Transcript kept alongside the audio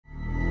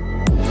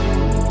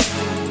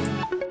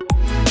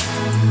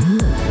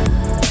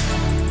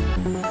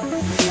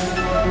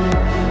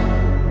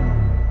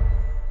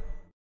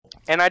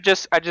I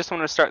just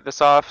want to start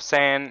this off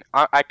saying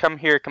I come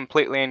here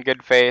completely in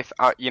good faith.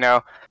 I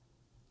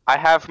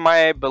have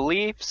my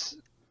beliefs,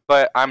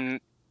 but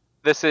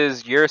this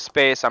is your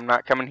space. I'm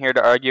not coming here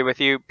to argue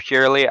with you.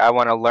 Purely, I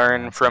want to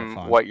learn That's no from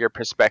fun. what your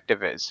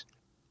perspective is.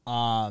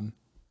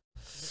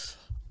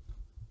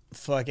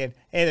 Fucking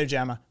hey there,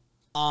 Gemma.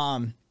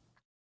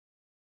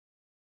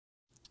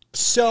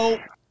 So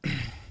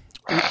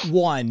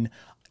one,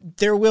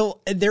 there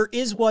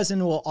was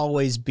and will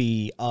always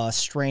be a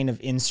strain of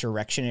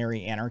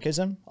insurrectionary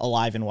anarchism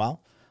alive and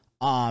well,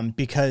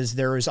 because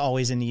there is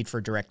always a need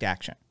for direct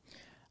action.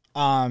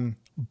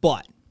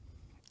 But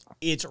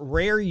it's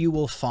rare you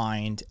will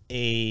find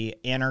a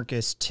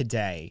anarchist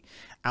today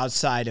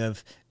outside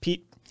of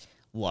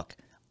look,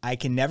 I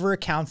can never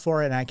account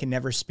for it and I can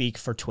never speak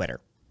for Twitter.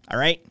 All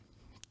right.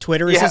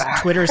 Twitter is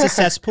a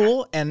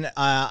cesspool, and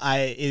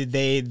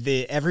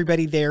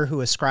everybody there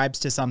who ascribes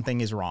to something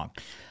is wrong.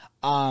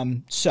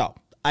 So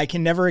I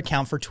can never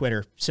account for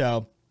Twitter.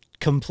 So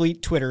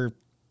complete Twitter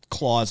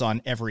clause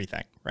on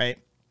everything, right?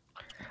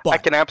 But I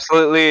can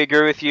absolutely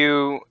agree with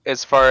you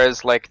as far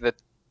as like the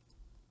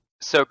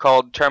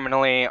so-called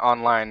terminally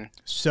online.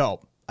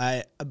 So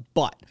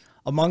but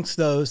amongst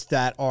those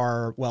that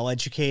are well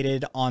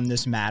educated on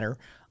this matter,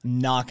 I'm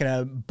not going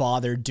to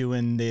bother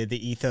doing the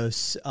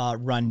ethos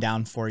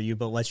rundown for you,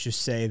 but let's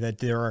just say that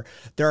there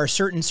are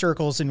certain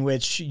circles in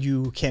which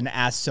you can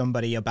ask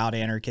somebody about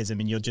anarchism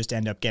and you'll just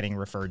end up getting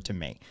referred to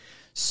me.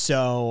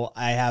 So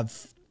I have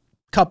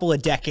a couple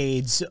of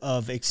decades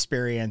of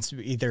experience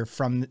either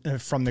from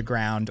the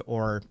ground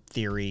or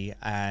theory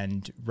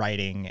and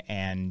writing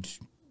and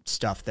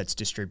stuff that's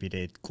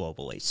distributed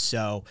globally.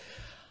 So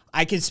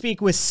I can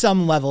speak with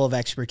some level of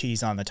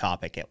expertise on the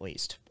topic at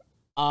least.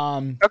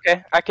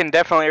 Okay, I can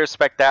definitely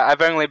respect that.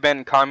 I've only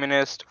been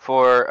communist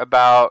for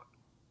about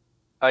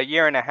a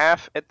year and a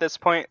half at this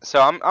point, so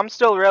I'm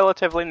still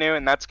relatively new,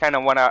 and that's kind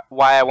of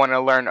why I want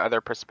to learn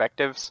other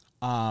perspectives.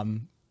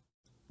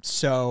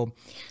 So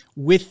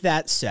with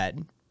that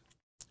said,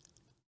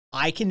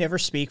 I can never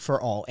speak for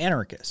all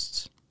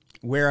anarchists.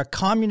 Where a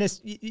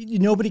communist,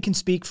 nobody can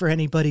speak for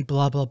anybody,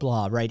 blah, blah,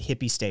 blah, right?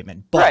 Hippie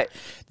statement. But right.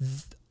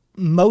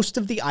 Most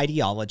of the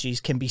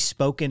ideologies can be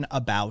spoken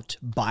about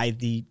by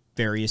the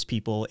various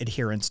people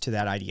adherents to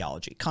that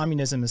ideology,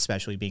 communism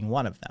especially being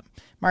one of them.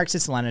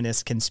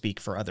 Marxist-Leninists can speak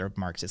for other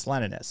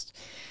Marxist-Leninists.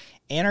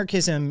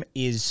 Anarchism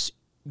is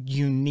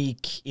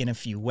unique in a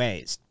few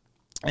ways,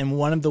 and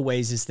one of the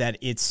ways is that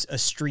it's a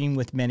stream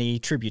with many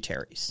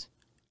tributaries.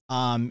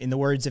 In the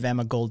words of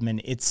Emma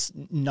Goldman, it's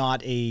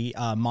not a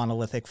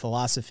monolithic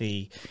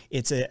philosophy,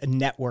 it's a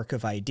network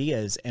of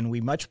ideas, and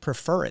we much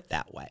prefer it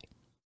that way.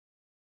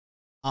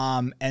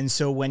 And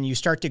so when you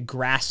start to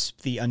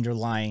grasp the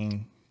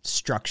underlying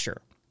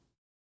structure,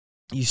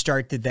 you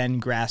start to then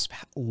grasp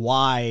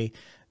why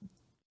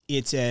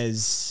it's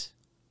as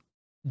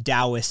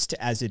Taoist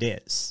as it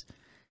is.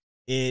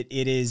 It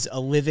is a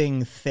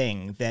living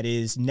thing that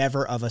is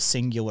never of a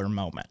singular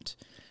moment.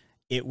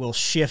 It will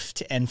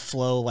shift and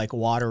flow like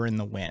water in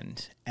the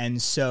wind.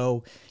 And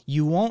so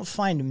you won't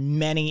find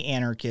many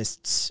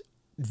anarchists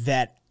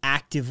that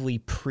actively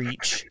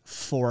preach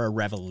for a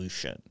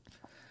revolution,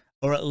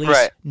 or at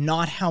least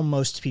not how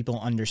most people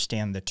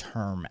understand the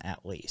term,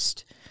 at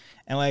least.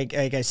 And like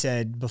I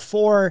said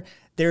before,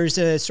 there's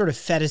a sort of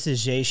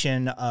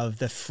fetishization of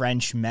the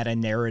French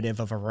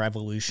meta-narrative of a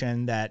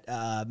revolution that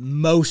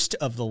most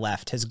of the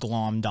left has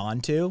glommed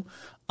onto,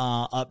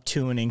 up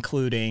to and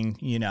including,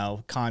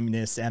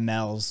 communists,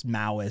 MLs,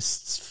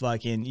 Maoists,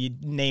 fucking, you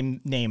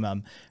name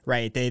them,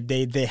 right?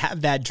 They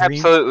have that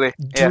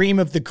dream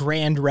of the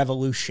grand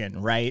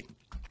revolution, right?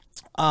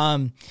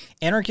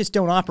 Anarchists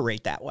don't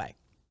operate that way.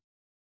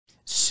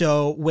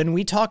 So when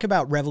we talk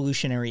about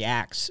revolutionary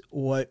acts,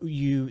 some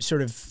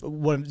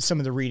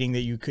of the reading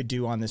that you could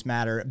do on this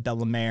matter,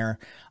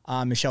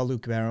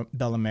 Michel-Luc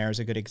Bellemare is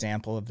a good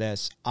example of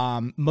this.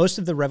 Most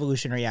of the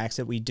revolutionary acts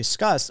that we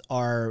discuss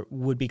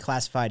would be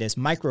classified as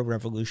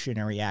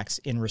micro-revolutionary acts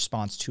in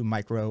response to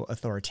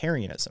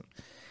micro-authoritarianism.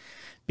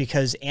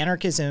 Because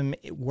anarchism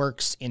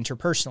works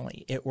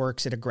interpersonally. It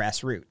works at a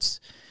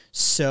grassroots.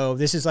 So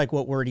this is like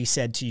what Wordy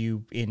said to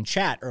you in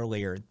chat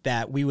earlier,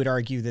 that we would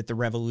argue that the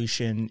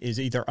revolution is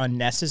either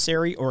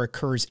unnecessary or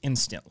occurs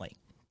instantly.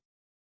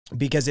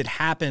 Because it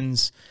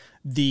happens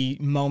the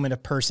moment a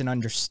person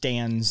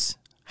understands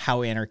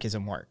how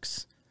anarchism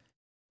works.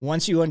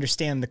 Once you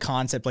understand the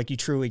concept, like you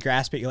truly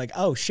grasp it, you're like,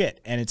 oh shit,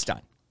 and it's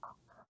done.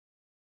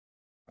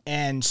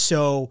 And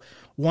so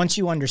once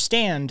you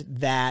understand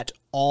that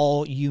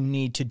all you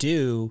need to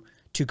do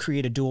to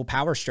create a dual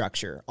power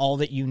structure, all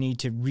that you need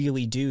to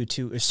really do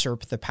to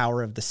usurp the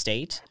power of the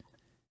state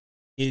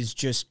is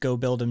just go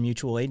build a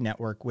mutual aid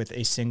network with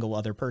a single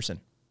other person.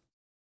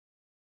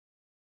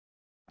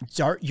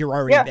 You're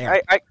already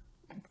there.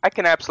 I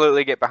can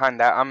absolutely get behind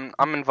that.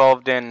 I'm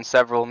involved in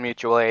several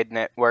mutual aid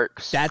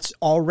networks. That's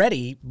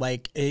already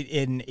like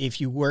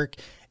if you work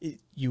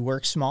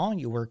small,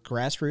 you work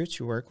grassroots,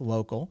 you work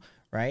local,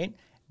 right?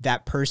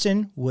 That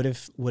person would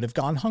have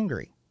gone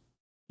hungry.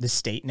 The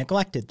state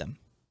neglected them.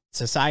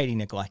 Society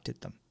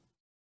neglected them.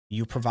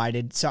 You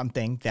provided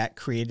something that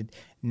created,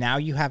 now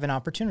you have an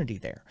opportunity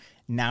there.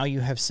 Now you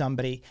have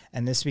somebody,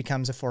 and this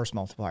becomes a force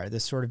multiplier.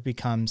 This sort of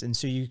becomes, and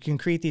so you can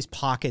create these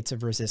pockets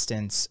of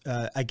resistance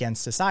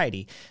against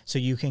society. So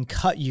you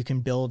can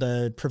build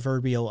a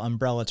proverbial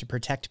umbrella to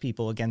protect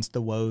people against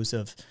the woes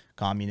of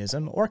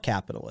communism or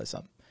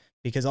capitalism.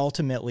 Because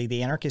ultimately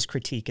the anarchist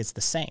critique is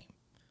the same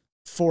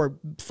for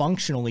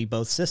functionally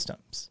both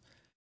systems.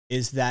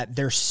 Is that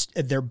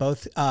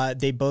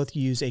they both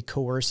use a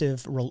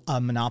coercive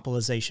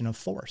monopolization of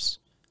force.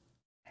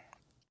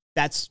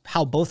 That's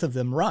how both of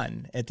them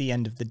run at the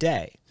end of the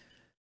day.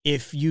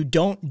 If you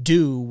don't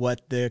do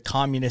what the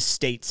communist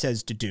state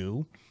says to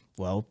do,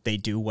 well, they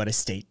do what a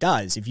state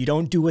does. If you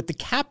don't do what the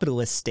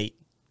capitalist state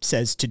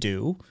says to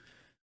do,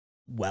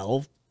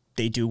 well,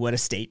 they do what a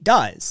state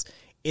does.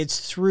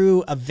 It's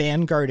through a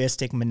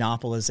vanguardistic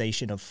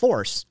monopolization of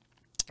force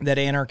that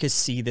anarchists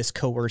see this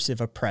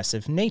coercive,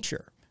 oppressive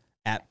nature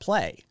at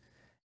play.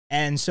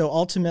 And so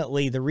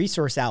ultimately the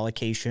resource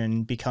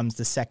allocation becomes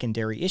the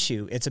secondary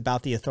issue. It's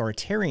about the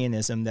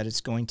authoritarianism that it's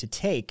going to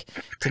take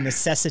to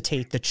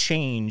necessitate the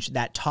change,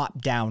 that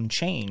top-down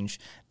change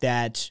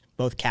that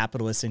both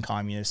capitalists and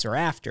communists are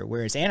after.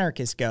 Whereas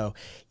anarchists go,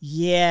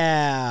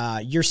 yeah,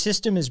 your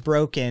system is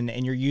broken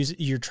and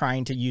you're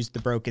trying to use the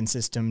broken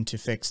system to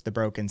fix the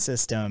broken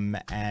system,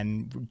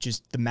 and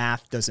just the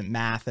math doesn't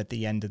math at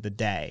the end of the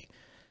day.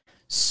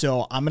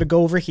 So I'm going to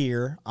go over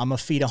here. I'm going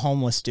to feed a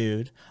homeless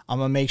dude. I'm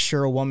going to make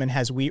sure a woman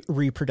has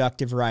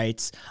reproductive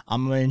rights.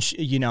 I'm going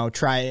to,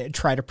 try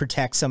to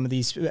protect some of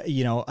these,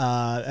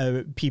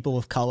 people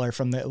of color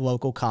from the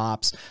local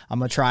cops. I'm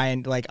going to try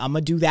and I'm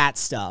going to do that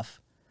stuff.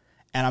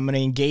 And I'm going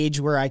to engage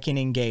where I can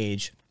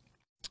engage,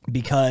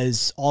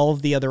 because all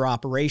of the other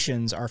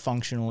operations are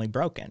functionally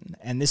broken.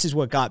 And this is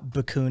what got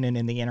Bakunin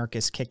and the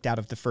anarchists kicked out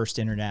of the First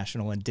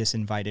International and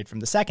disinvited from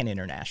the Second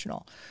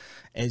International,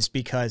 is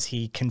because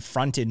he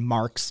confronted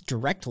Marx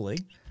directly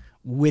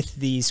with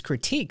these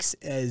critiques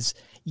as,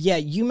 yeah,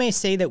 you may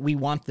say that we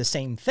want the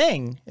same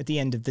thing at the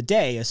end of the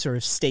day, a sort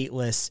of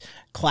stateless,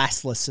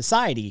 classless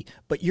society,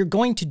 but you're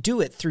going to do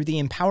it through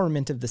the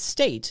empowerment of the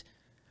state,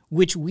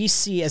 which we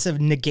see as a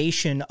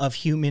negation of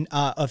human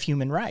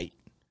right.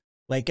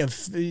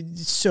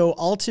 So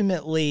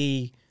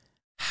ultimately,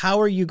 how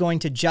are you going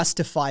to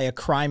justify a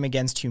crime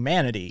against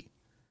humanity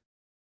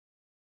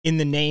in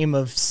the name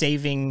of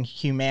saving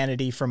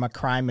humanity from a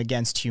crime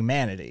against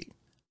humanity?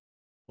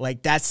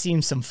 That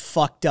seems some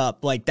fucked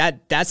up,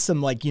 that's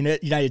some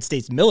United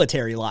States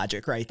military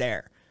logic right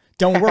there.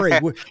 Don't worry,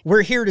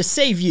 we're here to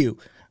save you.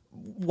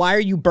 Why are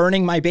you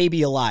burning my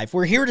baby alive?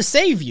 We're here to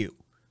save you.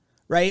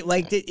 Right?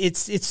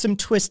 It's some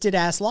twisted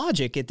ass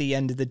logic at the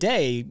end of the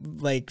day.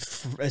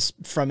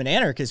 From an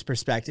anarchist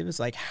perspective,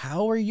 it's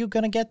how are you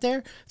going to get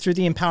there? Through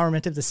the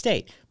empowerment of the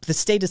state. But the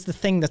state is the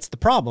thing that's the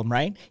problem,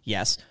 right?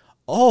 Yes.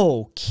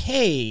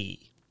 Okay.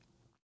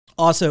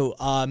 Also,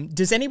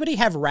 does anybody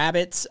have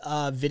Rabbit's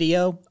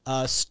video,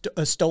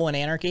 Stolen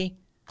Anarchy?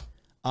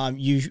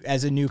 You,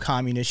 as a new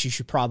communist, you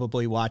should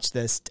probably watch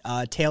this.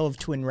 Tale of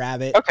Twin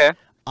Rabbit. Okay.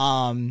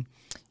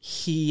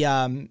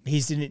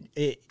 He's in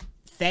it.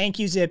 Thank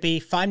you, Zippy.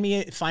 Find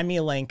me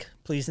a link,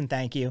 please, and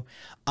thank you.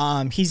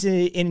 He's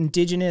an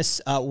indigenous.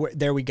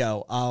 There we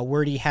go.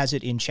 Wordy has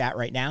it in chat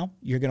right now.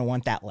 You're gonna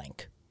want that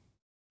link.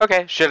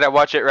 Okay. Should I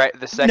watch it right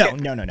this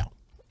second?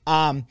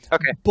 No.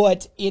 Okay.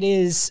 But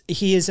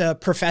he is a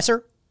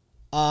professor.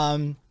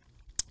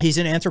 He's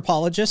an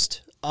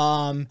anthropologist.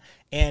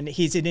 And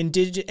he's an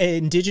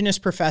indigenous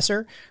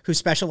professor who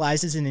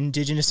specializes in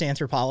indigenous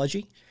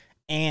anthropology.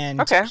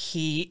 And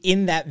he,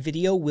 in that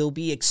video, will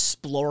be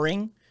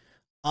exploring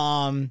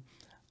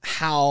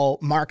how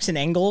Marx and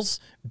Engels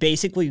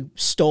basically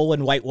stole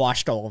and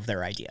whitewashed all of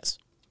their ideas.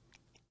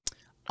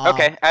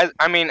 Okay, as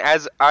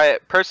I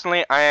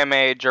personally, I am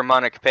a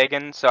Germanic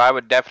pagan, so I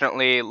would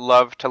definitely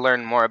love to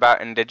learn more about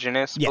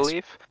indigenous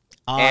belief,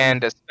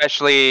 and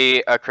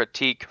especially a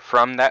critique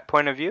from that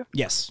point of view.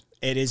 Yes,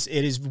 it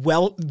is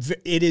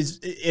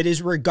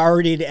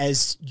regarded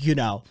as,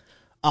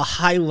 a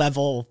high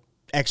level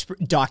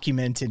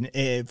document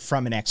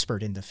from an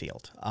expert in the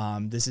field.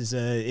 This is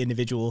an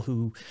individual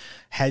who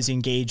has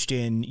engaged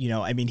in,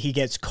 he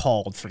gets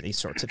called for these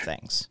sorts of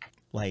things.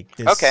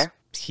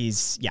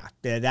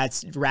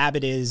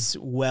 Rabbit is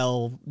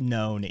well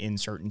known in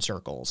certain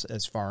circles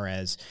as far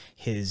as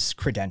his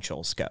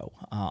credentials go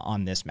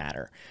on this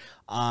matter.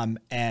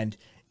 And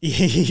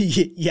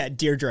yeah,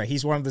 Deirdre,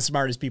 he's one of the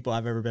smartest people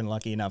I've ever been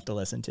lucky enough to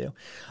listen to.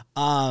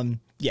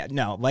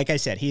 Like I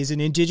said, he is an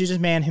indigenous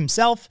man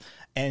himself,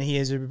 and he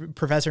is a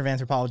professor of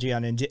anthropology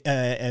on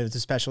a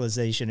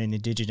specialization in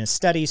indigenous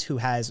studies, who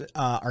has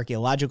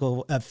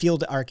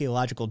field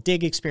archaeological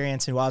dig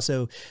experience, who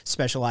also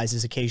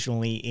specializes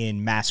occasionally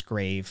in mass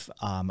grave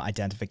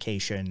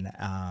identification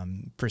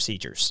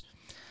procedures.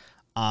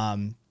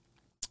 He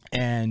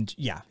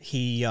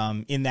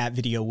in that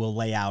video will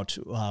lay out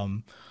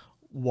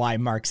why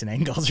Marx and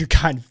Engels are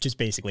kind of just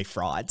basically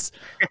frauds.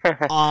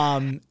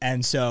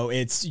 And so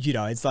it's, you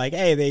know, it's like,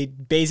 hey, they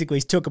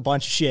basically took a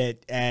bunch of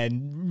shit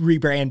and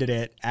rebranded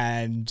it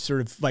and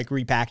sort of like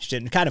repackaged it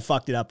and kind of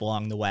fucked it up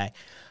along the way.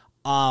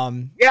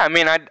 Yeah, I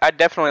mean, I'd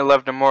definitely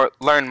love to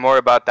learn more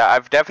about that.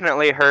 I've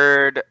definitely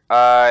heard,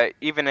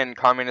 even in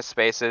communist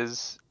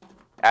spaces,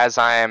 as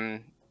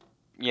I'm,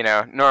 you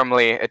know,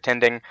 normally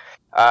attending,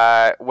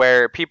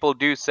 where people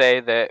do say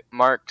that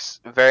Marx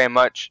very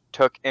much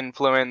took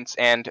influence,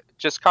 and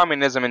just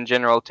communism in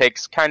general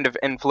takes kind of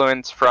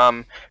influence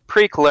from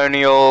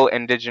pre-colonial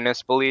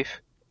indigenous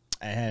belief.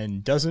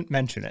 And doesn't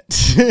mention it.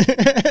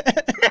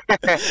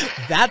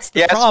 That's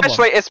the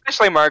problem.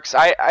 Especially Marx.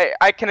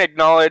 I can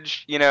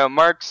acknowledge, you know,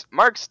 Marx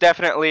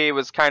definitely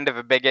was kind of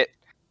a bigot,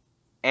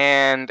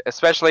 and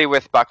especially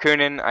with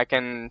Bakunin, I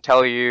can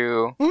tell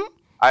you,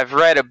 I've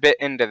read a bit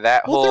into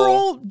that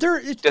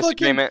they're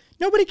disagreement. Fucking,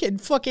 nobody can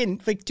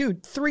fucking, like,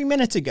 dude, 3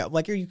 minutes ago.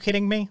 Like, are you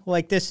kidding me?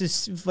 Like, this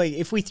is like,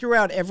 if we threw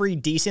out every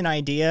decent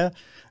idea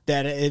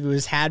that it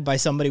was had by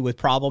somebody with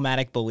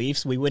problematic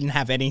beliefs, we wouldn't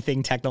have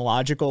anything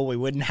technological. We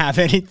wouldn't have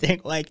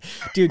anything, like,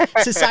 dude,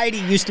 society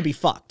used to be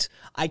fucked.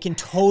 I can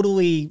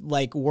totally,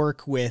 like,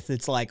 work with,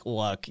 it's like,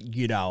 look,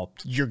 you know,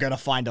 you're going to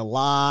find a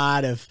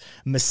lot of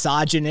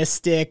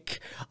misogynistic,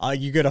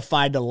 you're going to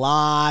find a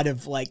lot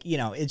of, like, you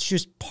know, it's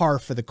just par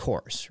for the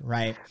course,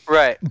 right?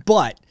 Right.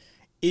 But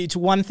it's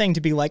one thing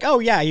to be like, oh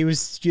yeah, he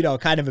was, you know,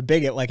 kind of a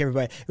bigot like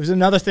everybody. It was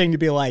another thing to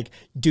be like,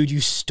 dude, you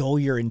stole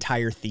your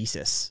entire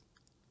thesis.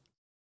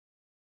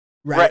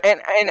 Right.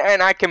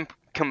 And I can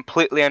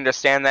completely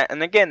understand that.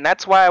 And again,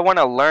 that's why I want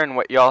to learn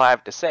what y'all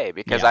have to say,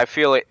 because I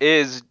feel it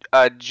is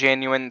a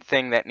genuine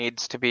thing that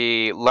needs to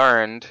be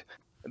learned.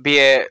 Be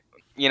it,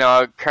 you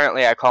know,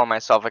 currently I call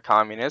myself a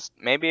communist.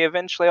 Maybe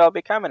eventually I'll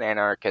become an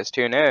anarchist.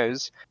 Who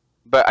knows?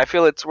 But I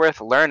feel it's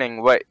worth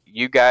learning what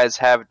you guys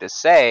have to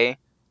say.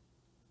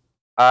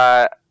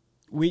 Our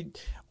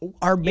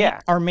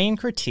main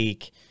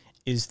critique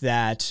is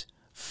that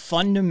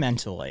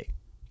fundamentally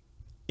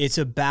it's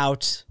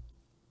about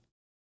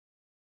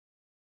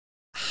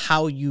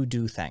how you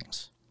do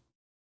things.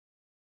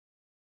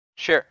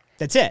 Sure.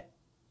 That's it.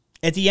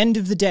 At the end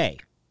of the day,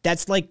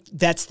 that's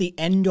the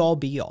end all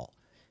be all.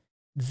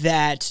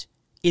 That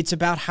it's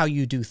about how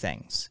you do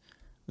things.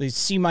 You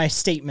see my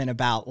statement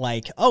about,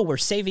 like, oh, we're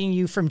saving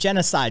you from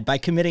genocide by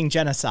committing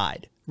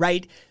genocide,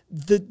 right?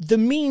 The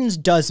means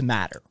does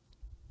matter,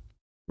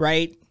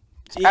 right?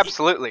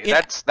 Absolutely.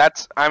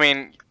 That's I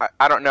mean,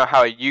 I don't know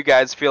how you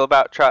guys feel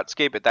about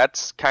Trotsky, but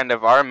that's kind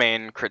of our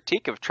main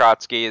critique of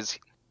Trotsky is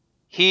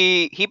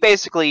he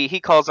basically, he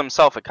calls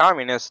himself a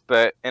communist,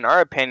 but in our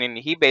opinion,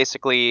 he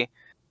basically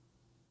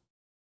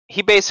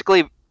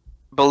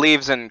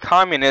believes in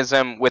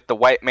communism with the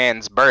white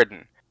man's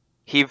burden.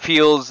 He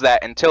feels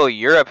that until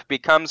Europe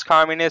becomes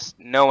communist,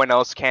 no one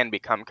else can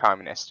become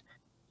communist.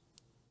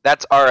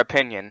 That's our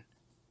opinion,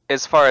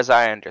 as far as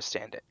I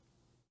understand it.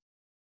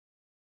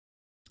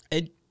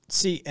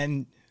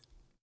 And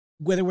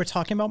whether we're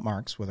talking about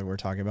Marx, whether we're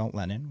talking about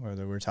Lenin,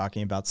 whether we're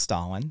talking about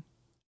Stalin,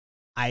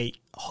 I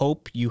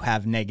hope you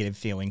have negative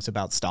feelings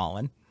about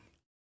Stalin.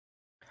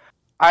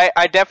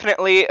 I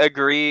definitely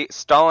agree.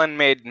 Stalin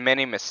made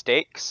many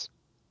mistakes.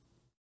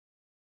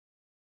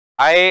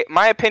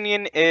 My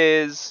opinion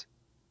is,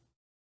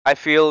 I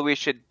feel we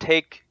should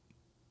take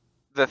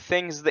the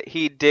things that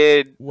he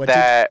did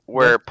that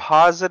were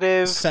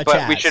positive,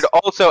 but we should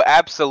also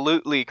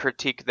absolutely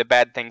critique the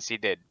bad things he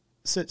did.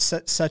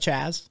 Such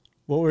as?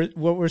 What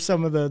were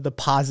some of the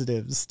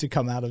positives to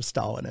come out of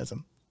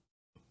Stalinism?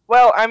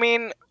 Well, I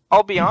mean,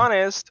 I'll be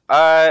honest,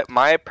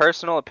 my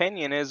personal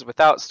opinion is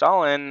without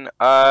Stalin,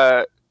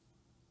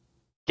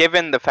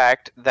 given the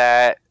fact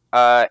that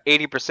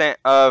 80%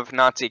 of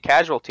Nazi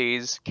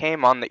casualties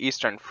came on the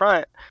Eastern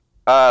Front,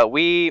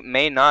 we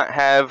may not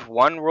have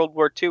won World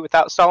War II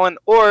without Stalin,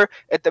 or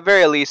at the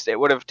very least, it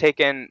would have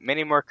taken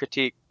many more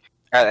critiques,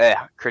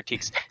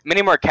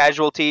 many more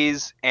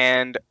casualties,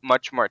 and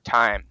much more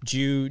time.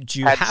 Do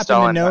you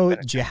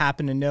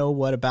happen to know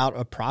what about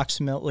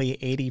approximately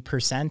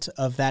 80%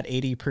 of that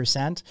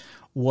 80%?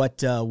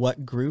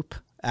 What group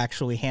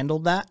actually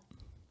handled that?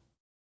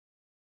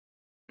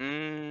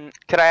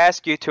 Could I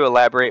ask you to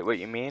elaborate what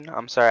you mean?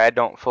 I'm sorry, I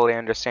don't fully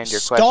understand your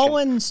question.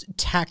 Stalin's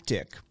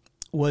tactic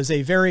was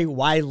a very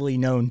widely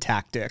known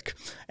tactic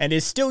and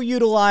is still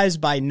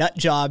utilized by nut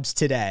jobs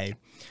today.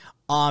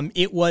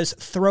 It was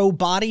throw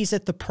bodies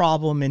at the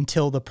problem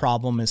until the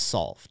problem is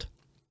solved.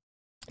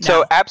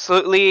 So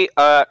absolutely,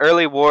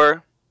 early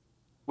war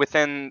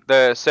within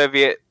the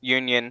Soviet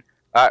Union,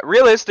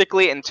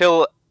 realistically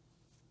until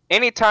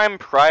any time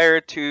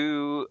prior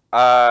to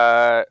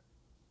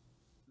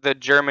the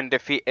German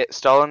defeat at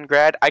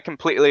Stalingrad, I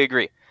completely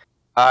agree.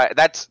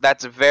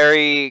 That's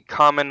very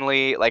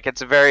commonly, like,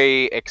 it's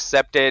very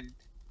accepted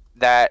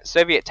that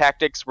Soviet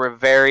tactics were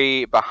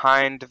very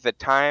behind the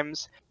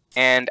times,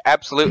 and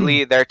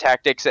absolutely their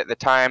tactics at the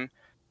time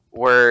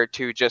were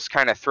to just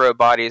kind of throw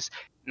bodies.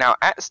 Now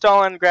at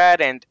Stalingrad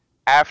and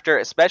after,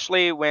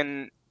 especially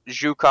when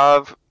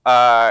Zhukov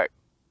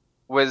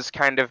was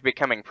kind of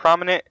becoming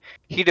prominent,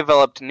 he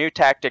developed new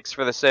tactics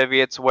for the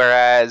Soviets,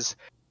 whereas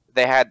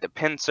they had the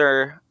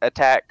pincer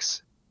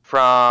attacks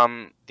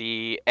from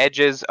the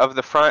edges of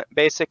the front,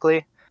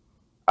 basically.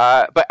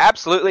 But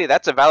absolutely,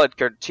 that's a valid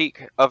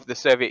critique of the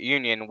Soviet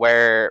Union,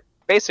 where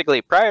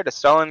basically prior to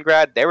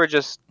Stalingrad, they were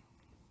just,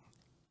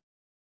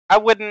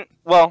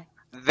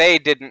 they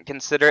didn't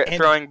consider it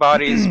throwing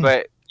bodies,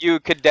 but you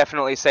could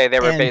definitely say they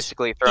were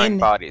basically throwing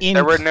bodies.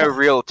 There were no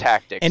real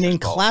tactics. And in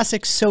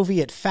classic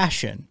Soviet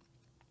fashion,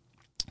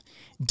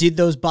 did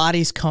those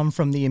bodies come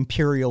from the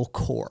Imperial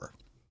Core?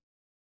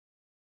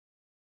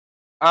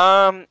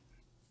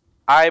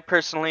 I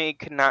personally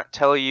could not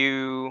tell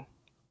you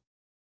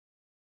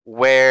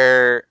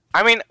where.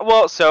 Given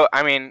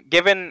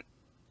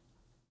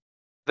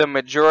the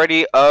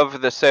majority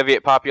of the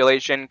Soviet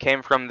population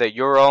came from the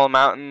Ural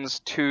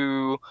Mountains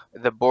to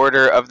the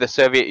border of the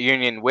Soviet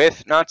Union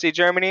with Nazi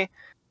Germany,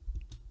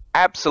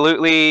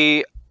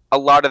 absolutely a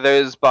lot of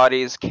those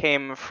bodies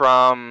came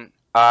from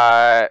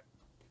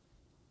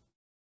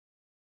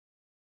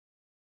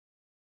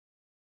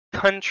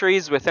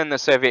countries within the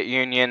Soviet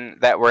Union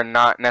that were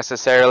not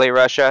necessarily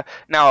Russia.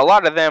 Now, a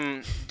lot of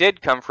them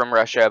did come from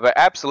Russia, but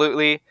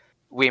absolutely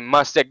we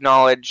must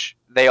acknowledge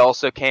they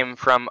also came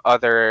from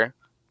other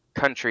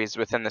countries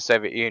within the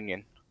Soviet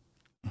Union.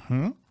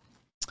 Mm-hmm.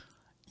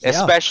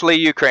 Especially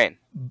Ukraine.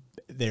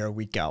 There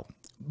we go.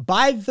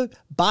 By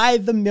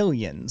the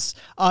millions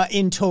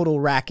in total,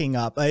 racking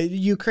up.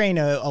 Ukraine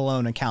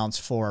alone accounts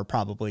for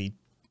probably,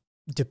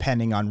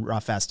 depending on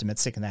rough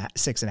estimates,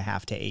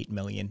 6.5 to 8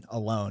 million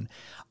alone.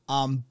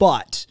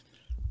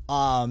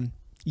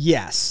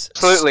 Yes,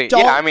 absolutely.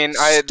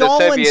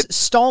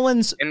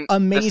 Stalin's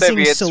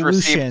amazing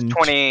solution.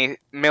 20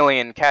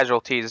 million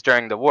casualties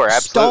during the war.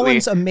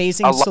 Absolutely, Stalin's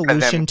amazing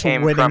solution to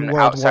winning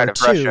World War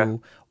II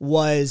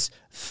was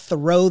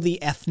throw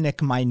the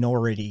ethnic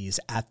minorities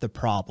at the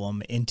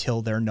problem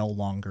until they're no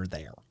longer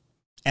there,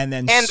 and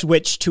then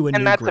switch to a new group.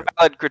 And that's a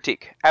valid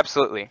critique.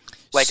 Absolutely.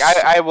 Like,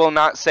 I will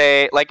not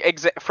say, like,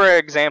 for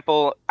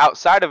example,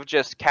 outside of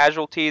just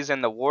casualties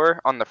in the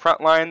war on the front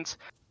lines,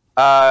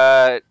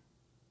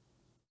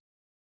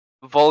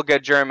 Volga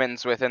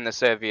Germans within the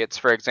Soviets,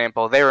 for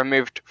example, they were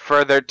moved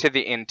further to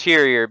the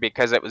interior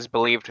because it was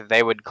believed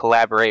they would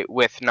collaborate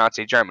with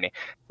Nazi Germany.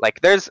 Like,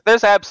 there's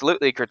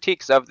absolutely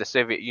critiques of the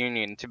Soviet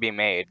Union to be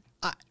made.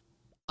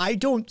 I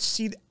don't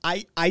see.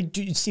 I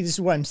do see. This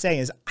is what I'm saying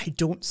is I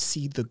don't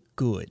see the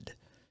good.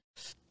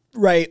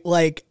 Right,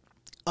 like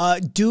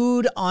a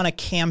dude on a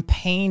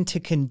campaign to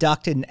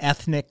conduct an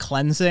ethnic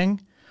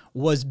cleansing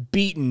was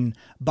beaten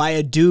by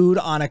a dude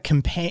on a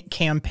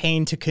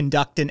campaign to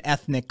conduct an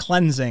ethnic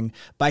cleansing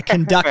by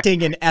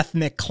conducting an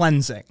ethnic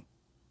cleansing.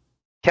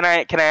 Can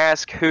I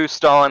ask who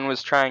Stalin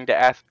was trying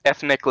to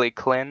ethnically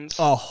cleanse?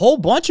 A whole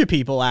bunch of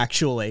people,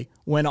 actually,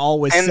 when all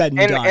was said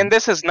and done. And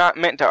this is not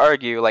meant to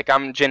argue. Like,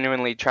 I'm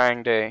genuinely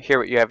trying to hear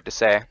what you have to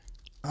say.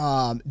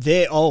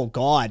 Oh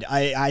God,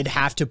 I'd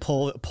have to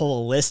pull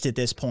a list at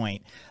this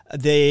point.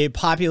 The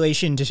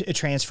population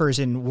transfers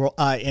in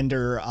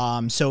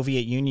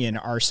Soviet Union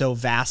are so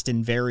vast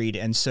and varied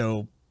and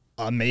so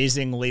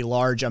amazingly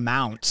large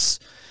amounts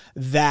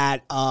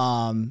that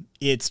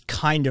it's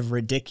kind of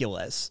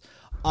ridiculous.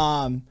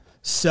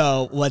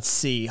 So let's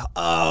see.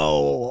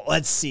 Oh,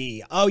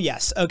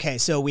 yes. Okay.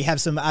 So we have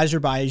some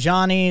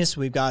Azerbaijanis.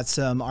 We've got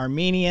some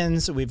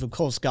Armenians. We've of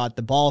course got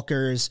the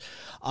Balkars.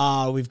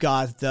 We've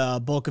got the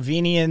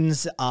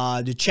Bukovinians,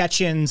 the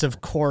Chechens,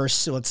 of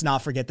course. Let's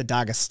not forget the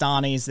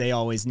Dagestanis. They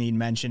always need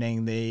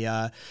mentioning.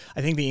 I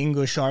think the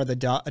English are the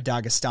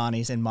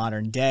Dagestanis in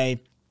modern day.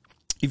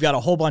 You've got a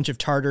whole bunch of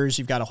Tartars.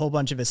 You've got a whole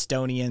bunch of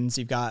Estonians.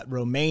 You've got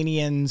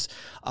Romanians.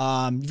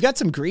 You've got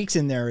some Greeks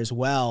in there as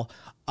well.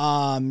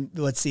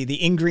 Let's see. The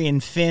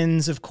Ingrian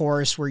Finns, of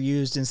course, were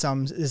used in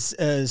some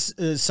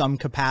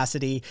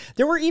capacity.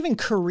 There were even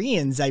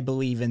Koreans, I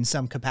believe, in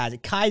some capacity.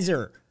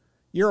 Kaiser,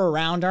 you're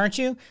around, aren't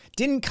you?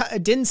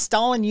 Didn't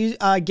Stalin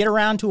get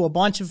around to a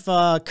bunch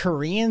of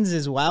Koreans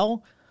as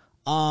well?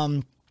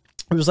 It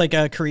was like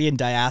a Korean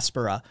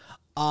diaspora.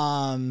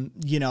 I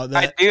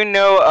do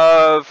know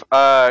of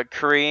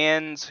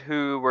Koreans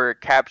who were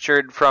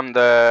captured from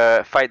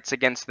the fights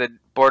against the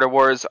border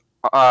wars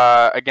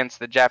against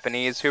the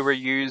Japanese who were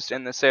used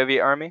in the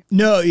Soviet army.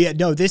 No,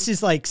 this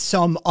is like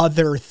some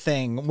other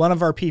thing. One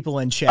of our people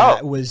in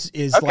chat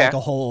is like a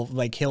whole,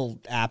 like, he'll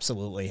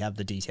absolutely have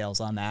the details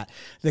on that.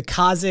 The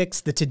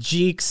Kazakhs, the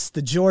Tajiks,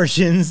 the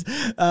Georgians,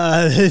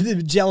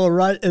 the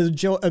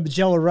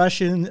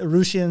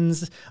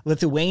Belarusians,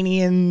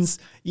 Lithuanians.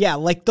 Yeah,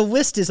 like the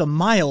list is a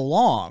mile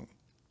long.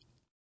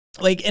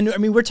 Like, and I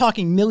mean, we're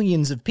talking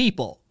millions of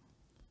people.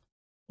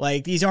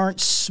 Like, these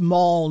aren't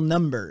small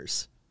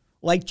numbers.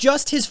 Like,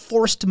 just his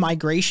forced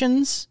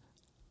migrations,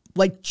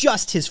 which,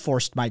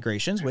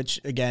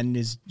 again,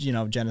 is,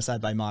 genocide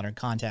by modern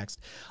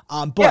context.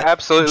 But yeah,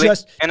 absolutely.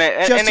 And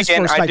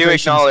again, I do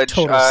acknowledge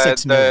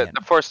the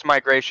forced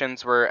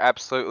migrations were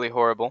absolutely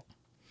horrible.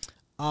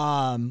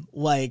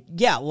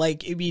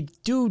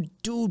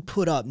 Dude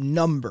put up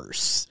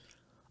numbers.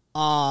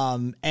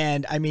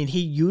 And I mean, he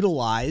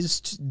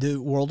utilized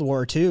the World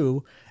War II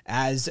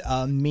as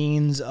a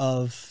means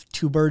of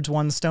two birds,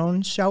 one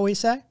stone, shall we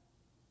say?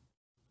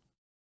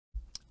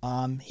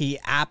 He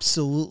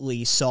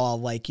absolutely saw,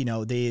 like, you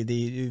know,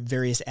 the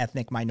various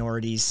ethnic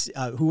minorities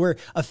who were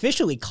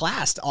officially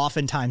classed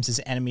oftentimes as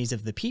enemies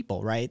of the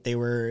people, right? They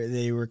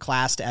were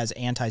classed as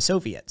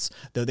anti-Soviets,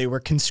 though they were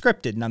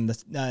conscripted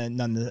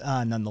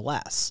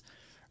nonetheless.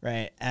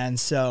 Right. And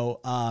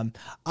so,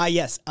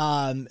 yes.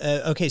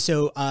 Okay.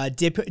 So,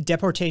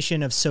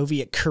 deportation of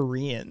Soviet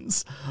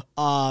Koreans,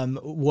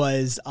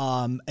 was,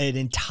 an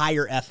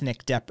entire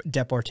ethnic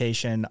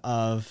deportation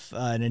of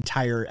an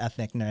entire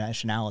ethnic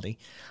nationality.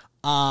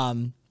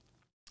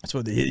 That's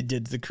what they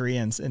did to the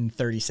Koreans in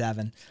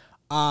 1937.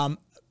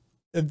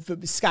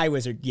 Sky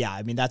Wizard, yeah,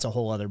 I mean, that's a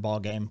whole other ball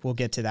game. We'll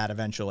get to that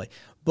eventually.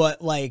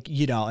 But, like,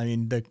 you know, I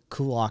mean, the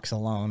kulaks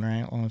alone,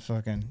 right? Well,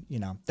 fucking, you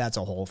know, that's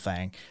a whole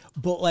thing.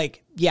 But,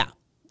 like, yeah,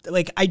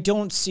 like, I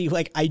don't see,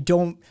 like,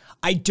 you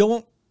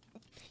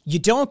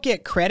don't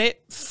get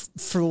credit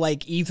for,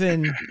 like,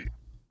 even,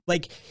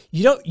 like,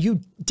 you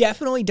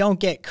definitely don't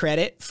get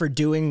credit for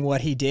doing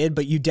what he did,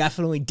 but you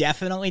definitely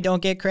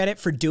don't get credit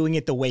for doing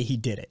it the way he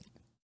did it.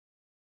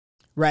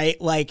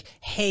 Right? Like,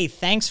 hey,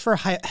 thanks for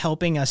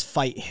helping us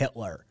fight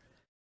Hitler.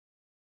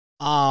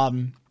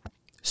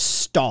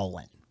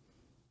 Stalin.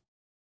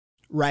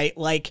 Right?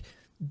 Like,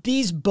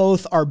 these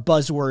both are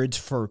buzzwords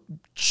for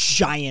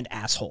giant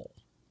asshole.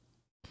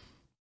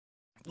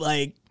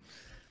 Like,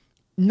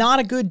 not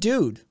a good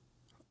dude.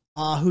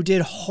 Who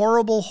did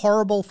horrible,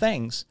 horrible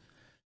things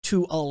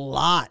to a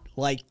lot,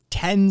 like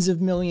tens of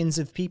millions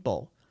of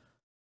people.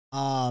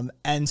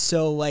 And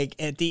so, like,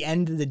 at the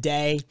end of the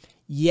day,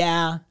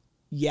 yeah,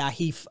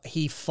 he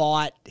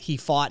fought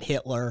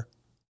Hitler.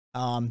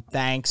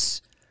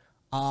 Thanks.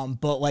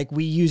 But, like,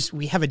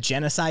 we have a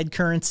genocide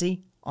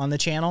currency on the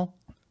channel.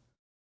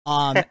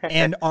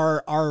 And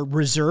our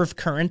reserve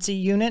currency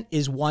unit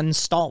is one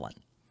Stalin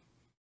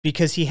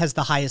because he has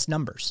the highest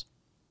numbers.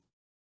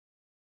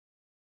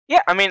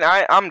 Yeah, I mean,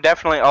 I'm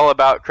definitely all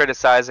about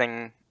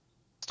criticizing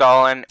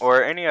Stalin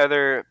or any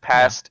other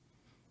past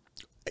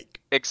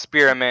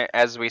experiment,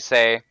 as we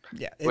say,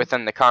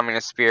 within the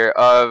communist sphere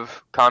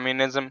of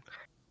communism,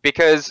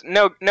 because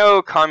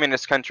no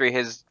communist country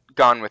has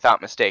gone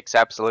without mistakes.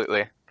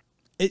 Absolutely.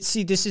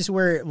 See, this is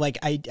where, like,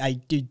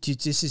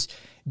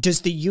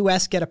 does the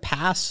U.S. get a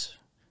pass?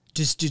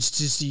 Does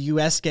the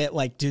U.S. get,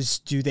 like, do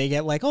they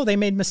get, like, oh, they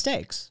made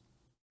mistakes?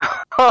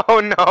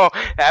 Oh no,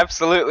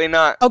 absolutely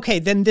not. Okay,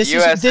 then this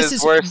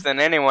is worse than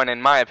anyone,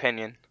 in my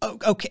opinion.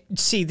 Okay,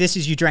 see, this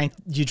is you drank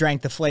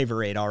the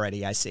Flavor Aid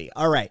already. I see.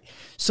 All right,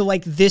 so,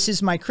 like, this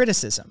is my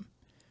criticism,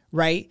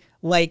 right?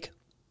 Like,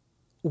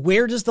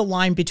 where does the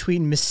line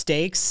between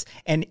mistakes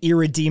and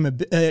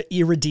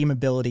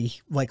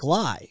irredeemability, like,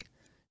 lie?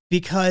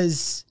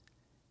 Because,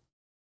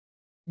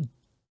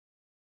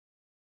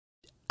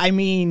 I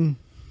mean,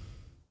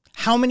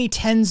 how many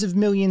tens of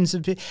millions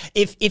of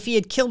if he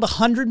had killed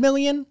 100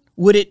 million,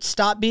 would it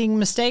stop being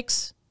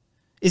mistakes?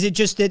 Is it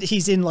just that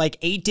he's in, like,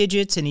 8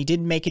 digits and he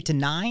didn't make it to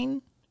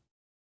 9?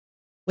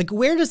 Like,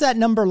 where does that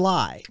number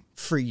lie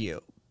for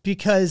you?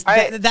 Because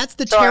that's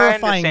the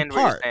terrifying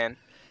part.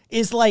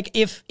 Is, like,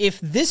 if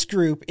this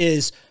group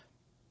is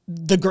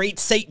the Great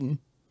Satan,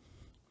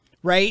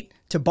 right?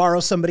 To borrow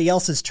somebody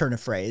else's turn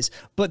of phrase,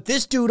 but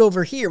this dude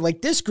over here,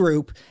 like, this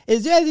group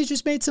is, yeah, they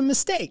just made some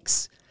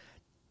mistakes.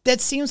 That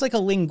seems like a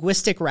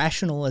linguistic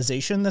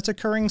rationalization that's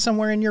occurring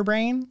somewhere in your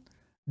brain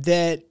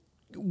that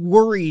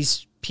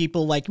worries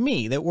people like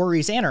me, that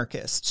worries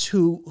anarchists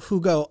who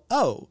go,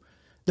 oh,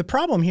 the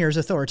problem here is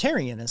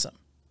authoritarianism.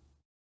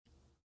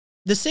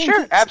 The same,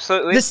 sure,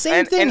 absolutely. The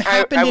same thing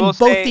happened in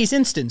both these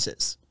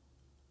instances.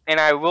 And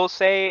I will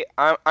say,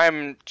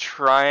 I'm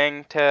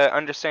trying to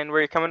understand where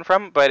you're coming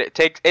from, but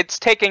it's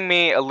taking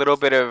me a little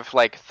bit of,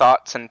 like,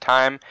 thoughts and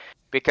time,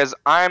 because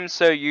I'm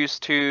so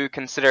used to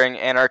considering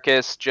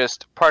anarchists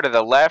just part of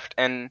the left,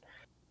 and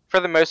for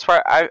the most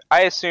part,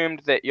 I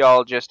assumed that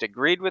y'all just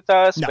agreed with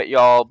us, but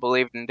y'all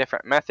believed in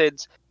different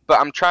methods. But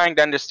I'm trying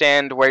to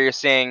understand where you're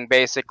seeing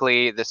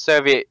basically the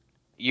Soviet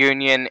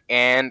Union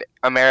and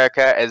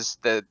America as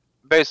the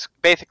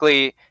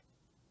basically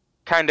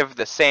kind of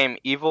the same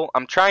evil.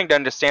 I'm trying to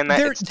understand that.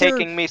 It's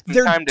taking me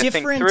some time to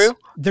think through.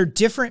 They're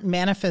different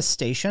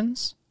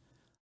manifestations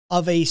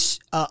of a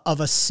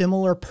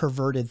similar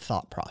perverted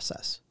thought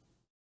process.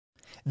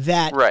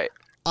 That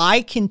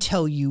I can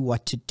tell you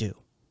what to do.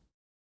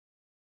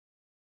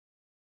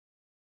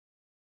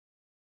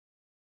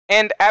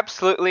 And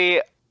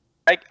absolutely,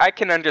 I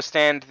can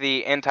understand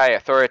the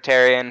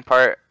anti-authoritarian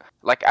part.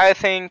 Like, I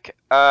think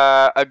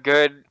a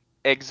good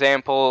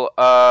example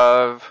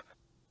of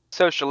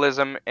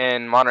socialism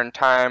in modern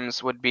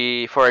times would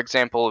be, for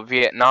example,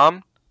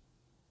 Vietnam,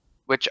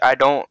 which I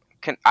don't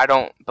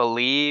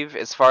believe,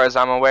 as far as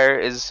I'm aware,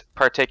 is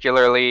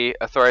particularly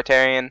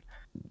authoritarian.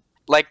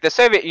 Like, the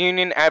Soviet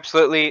Union,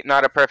 absolutely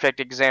not a perfect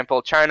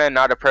example. China,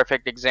 not a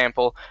perfect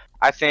example.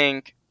 I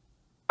think,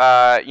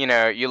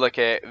 you look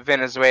at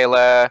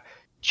Venezuela,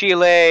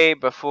 Chile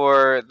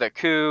before the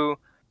coup,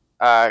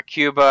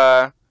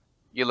 Cuba,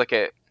 you look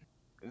at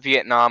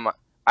Vietnam.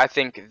 I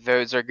think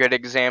those are good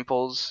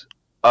examples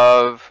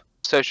of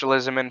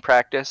socialism in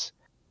practice.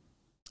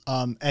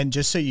 And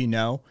just so you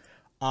know,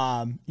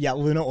 yeah,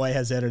 Luna Oi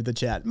has entered the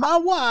chat. My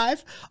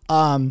wife.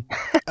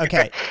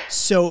 Okay,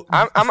 so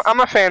I'm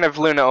a fan of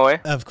Luna Oi.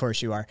 Of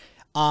course you are.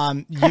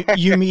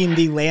 You mean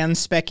the land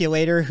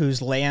speculator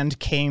whose land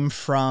came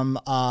from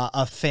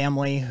a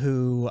family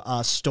who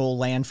stole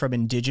land from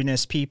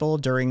indigenous people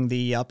during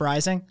the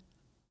uprising?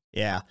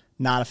 Yeah,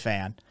 not a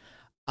fan.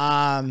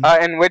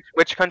 And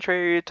which country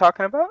are you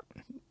talking about?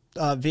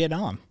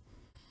 Vietnam.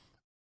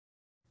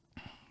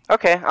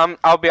 Okay,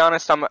 I'll be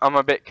honest. I'm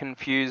a bit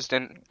confused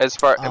in as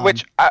far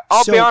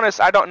I'll be honest.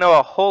 I don't know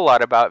a whole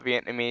lot about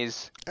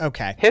Vietnamese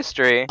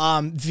history.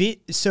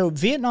 So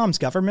Vietnam's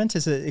government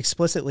is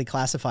explicitly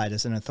classified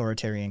as an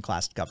authoritarian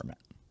class government.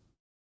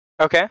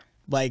 Okay,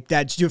 like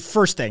that's your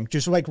first thing,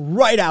 just like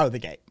right out of the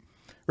gate,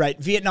 right?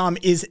 Vietnam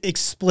is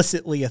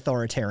explicitly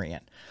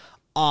authoritarian.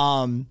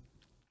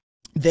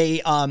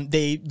 They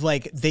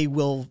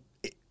will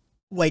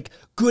like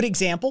good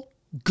example.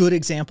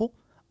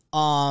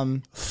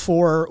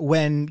 For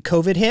when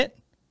COVID hit,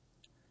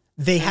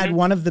 they had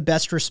one of the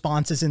best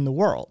responses in the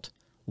world.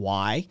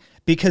 Why?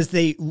 Because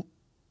they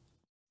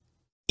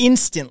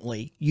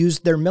instantly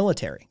used their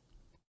military.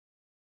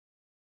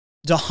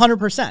 It's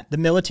 100%. The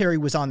military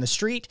was on the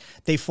street.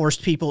 They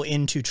forced people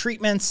into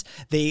treatments.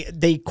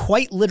 They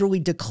quite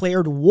literally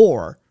declared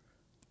war,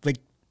 like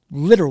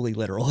literally,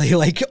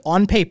 like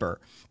on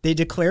paper. They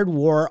declared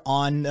war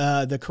on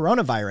the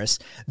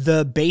coronavirus.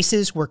 The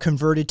bases were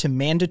converted to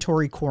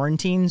mandatory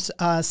quarantines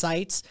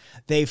sites.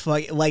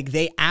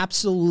 They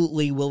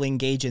absolutely will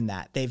engage in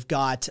that. They've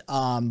got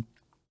a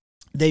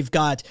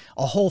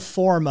whole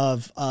form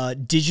of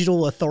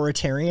digital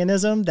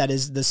authoritarianism that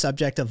is the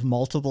subject of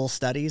multiple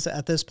studies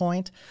at this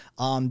point.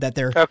 That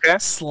they're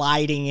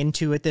sliding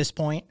into at this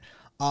point.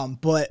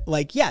 But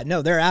like, yeah,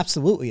 no, they're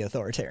absolutely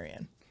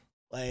authoritarian.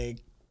 I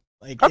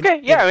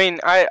mean,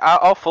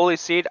 I'll fully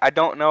cede. I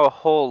don't know a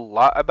whole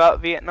lot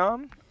about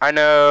Vietnam. I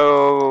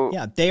know.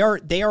 Yeah, they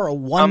are a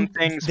one. Some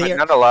things, but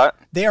not a lot.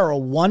 They are a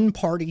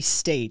one-party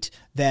state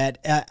that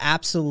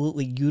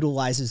absolutely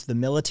utilizes the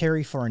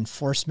military for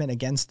enforcement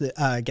against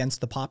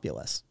the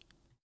populace.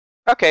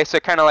 Okay,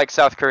 so kind of like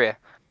South Korea.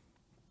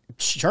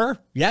 Sure.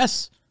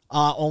 Yes.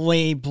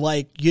 Only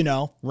like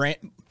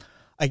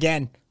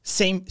again,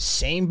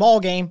 same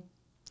ball game.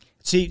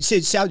 See,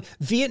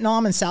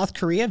 Vietnam and South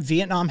Korea.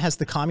 Vietnam has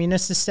the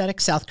communist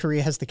aesthetic. South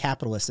Korea has the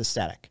capitalist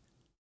aesthetic.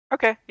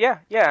 Okay, yeah.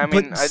 I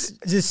mean,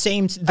 the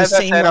same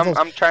levels.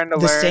 I'm trying to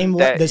learn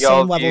that the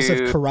same levels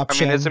of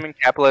corruption. Communism and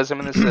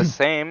capitalism is the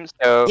same.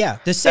 So yeah,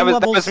 the same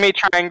levels. That was me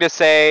trying to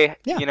say.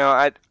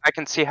 Yeah. I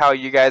can see how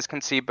you guys can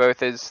see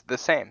both as the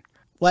same.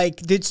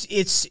 Like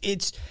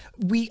it's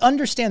we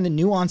understand the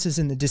nuances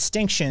and the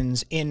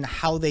distinctions in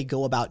how they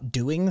go about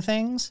doing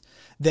things.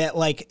 That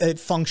like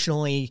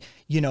functionally,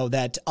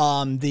 that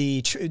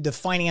the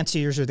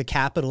financiers or the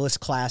capitalist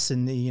class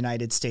in the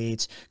United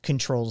States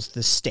controls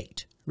the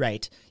state,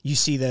 right? You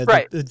see that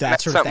sort of thing.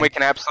 Something we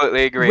can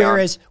absolutely agree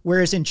on.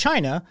 Whereas in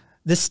China,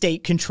 the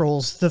state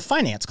controls the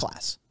finance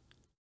class.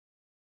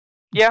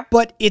 Yeah,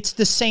 but it's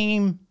the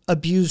same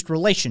abused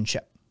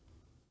relationship.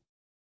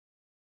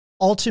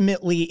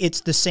 Ultimately,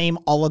 it's the same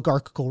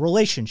oligarchical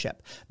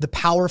relationship. The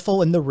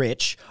powerful and the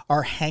rich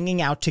are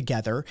hanging out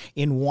together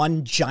in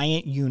one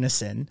giant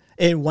unison,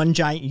 in one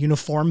giant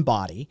uniform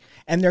body,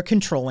 and they're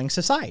controlling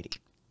society.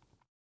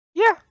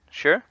 Yeah,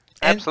 sure.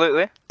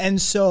 Absolutely. And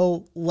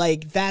so,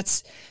 like,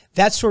 that's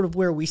sort of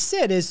where we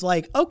sit is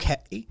like,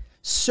 okay,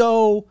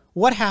 so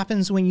what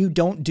happens when you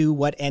don't do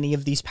what any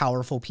of these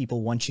powerful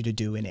people want you to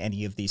do in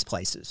any of these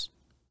places?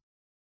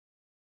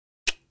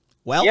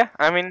 Well, yeah,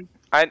 I mean,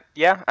 I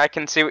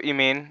can see what you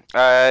mean.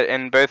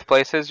 In both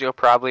places, you'll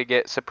probably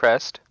get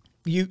suppressed.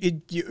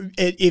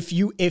 If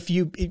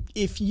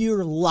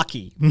you're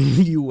lucky,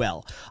 you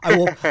will.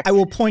 I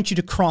will point you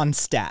to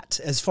Kronstadt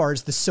as far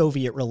as the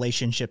Soviet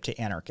relationship to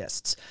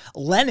anarchists.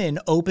 Lenin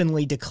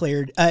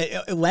declared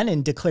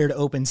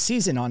open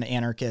season on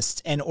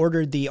anarchists and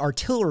ordered the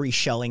artillery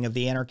shelling of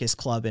the anarchist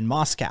club in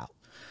Moscow.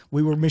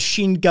 We were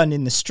machine gunned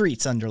in the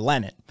streets under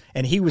Lenin,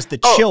 and he was the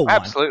chill one.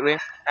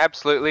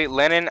 Absolutely.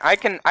 Lenin, I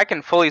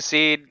can fully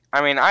cede.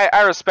 I mean,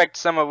 I respect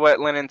some of what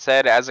Lenin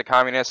said as a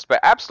communist, but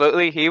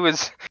absolutely, he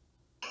was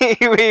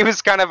he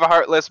was kind of a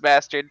heartless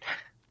bastard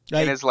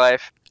in his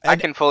life. I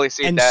can fully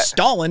see that. And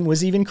Stalin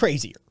was even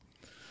crazier.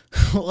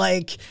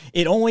 Like,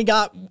 it only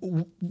got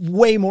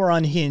way more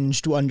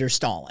unhinged under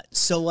Stalin.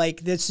 So,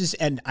 like,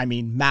 and I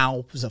mean,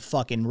 Mao was a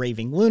fucking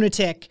raving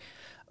lunatic.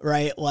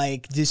 Right,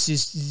 like this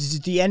is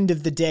the end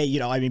of the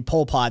day. I mean,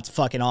 Pol Pot's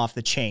fucking off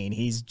the chain.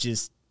 He's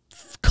just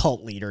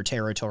cult leader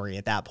territory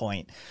at that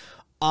point.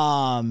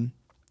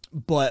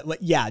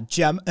 But yeah,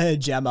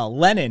 Gemma,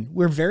 Lenin,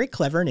 we're very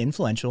clever and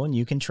influential, and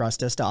you can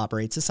trust us to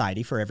operate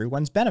society for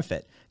everyone's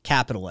benefit.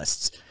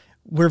 Capitalists,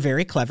 we're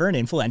very clever and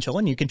influential,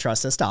 and you can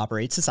trust us to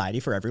operate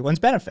society for everyone's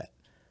benefit.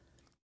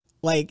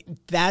 Like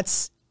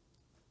it's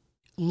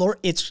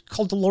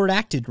called the Lord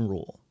Acton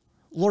rule.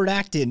 Lord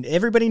Acton,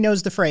 everybody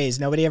knows the phrase.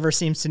 Nobody ever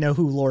seems to know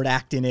who Lord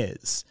Acton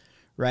is,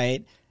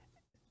 right?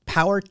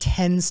 Power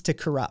tends to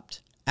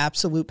corrupt.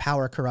 Absolute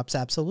power corrupts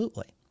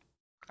absolutely.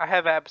 I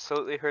have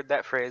absolutely heard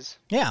that phrase.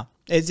 Yeah,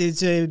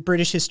 it's a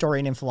British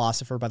historian and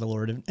philosopher by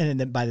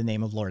the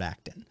name of Lord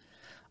Acton.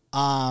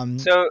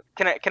 So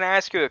can I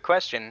ask you a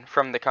question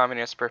from the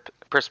communist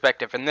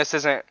perspective? And this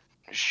isn't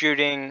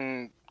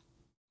shooting,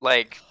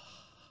 like,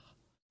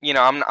 you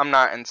know, I'm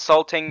not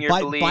insulting your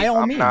belief. By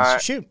all means,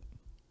 not, shoot.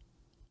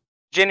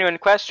 Genuine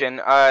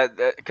question,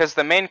 because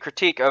the main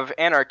critique of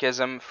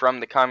anarchism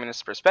from the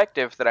communist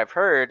perspective that I've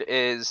heard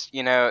is,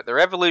 you know, the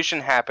revolution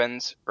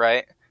happens,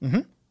 right?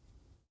 Mm-hmm.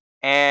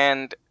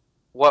 And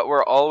what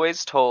we're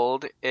always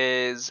told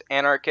is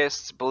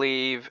anarchists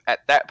believe at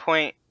that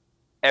point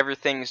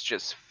everything's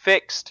just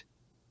fixed,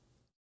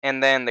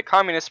 and then the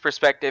communist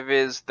perspective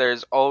is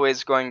there's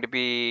always going to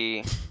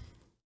be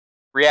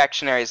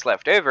reactionaries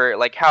left over.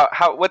 Like,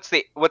 what's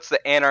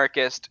the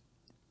anarchist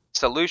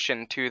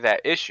solution to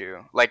that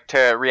issue, like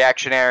to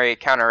reactionary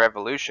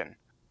counter-revolution?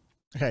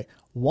 Okay,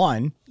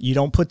 one, you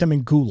don't put them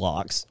in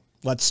gulags.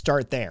 Let's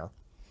start there.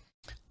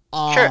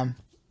 Sure.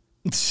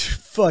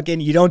 Fucking,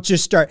 you don't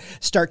just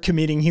start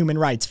committing human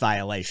rights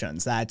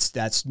violations.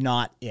 That's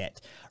not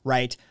it,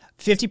 right?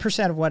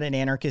 50% of what an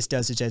anarchist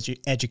does is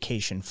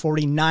education.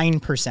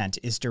 49%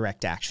 is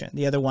direct action.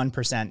 The other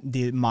 1%,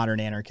 the modern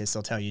anarchists,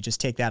 will tell you,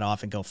 just take that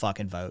off and go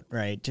fucking vote,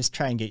 right? Just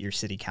try and get your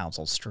city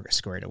council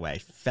squared away.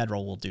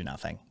 Federal will do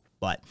nothing.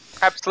 But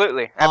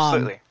absolutely.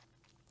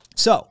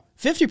 So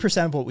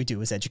 50% of what we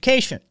do is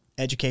education.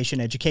 Education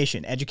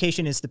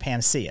is the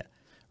panacea,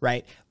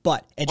 right?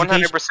 But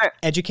 100%.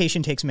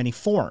 Education takes many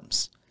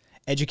forms.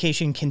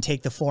 Education can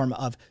take the form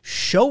of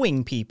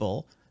showing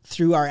people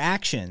through our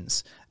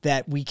actions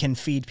that we can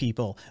feed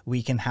people,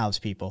 we can house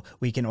people,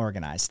 we can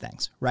organize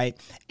things, right?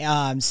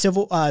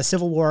 Civil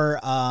War,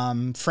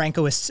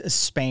 Francoist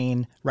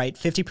Spain, right?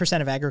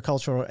 50% of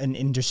agricultural and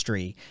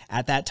industry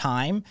at that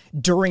time,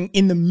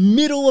 in the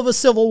middle of a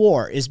civil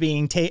war, is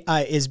being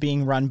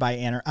run by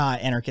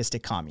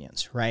anarchistic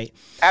communes, right?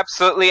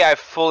 Absolutely, I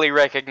fully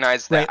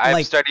recognize that. Right,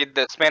 I've studied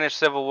the Spanish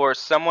Civil War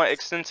somewhat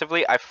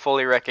extensively. I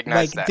fully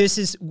recognize that. This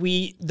is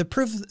the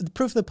proof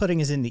of the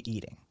pudding is in the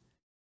eating,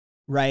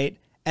 right?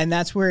 And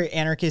that's where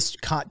anarchists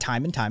caught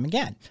time and time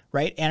again,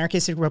 right?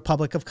 Anarchistic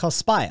Republic of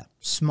Kospaya,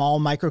 small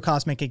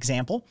microcosmic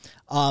example,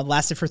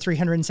 lasted for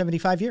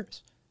 375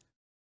 years.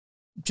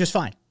 Just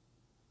fine.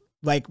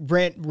 Like,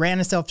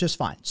 ran itself just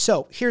fine.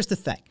 So here's the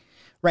thing,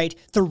 right?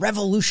 The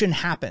revolution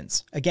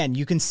happens. Again,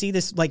 you can see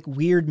this like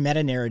weird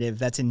meta-narrative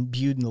that's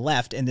imbued in the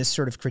left, and this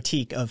sort of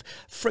critique of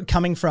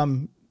coming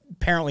from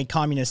apparently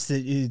communists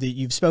that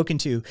you've spoken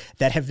to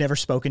that have never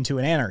spoken to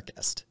an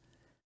anarchist,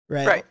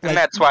 right? Right, and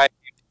that's why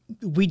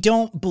we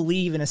don't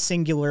believe in a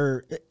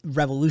singular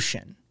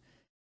revolution.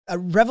 A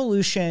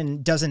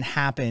revolution doesn't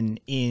happen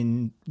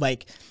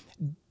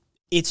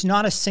it's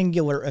not a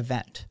singular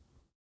event.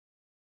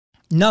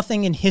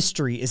 Nothing in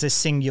history is a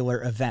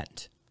singular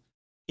event.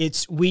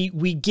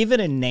 We give it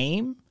a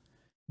name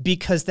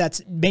because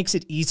that makes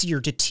it easier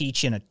to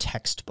teach in a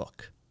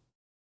textbook.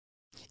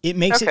 It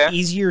makes it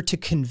easier to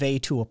convey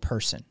to a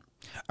person.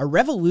 A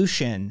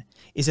revolution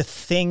is a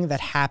thing that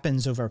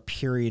happens over a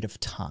period of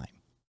time.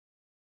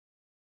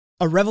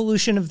 A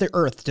revolution of the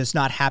earth does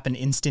not happen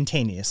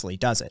instantaneously,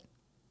 does it?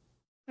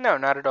 No,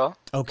 not at all.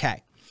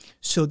 Okay.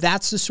 So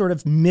that's the sort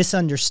of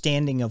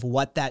misunderstanding of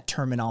what that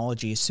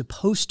terminology is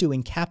supposed to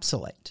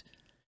encapsulate,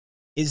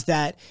 is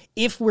that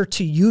if we're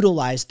to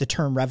utilize the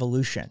term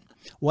revolution,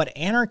 what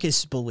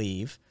anarchists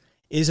believe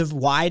is a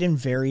wide and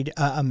varied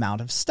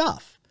amount of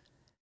stuff.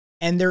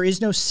 And there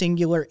is no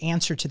singular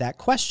answer to that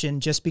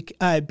question just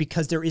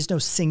because there is no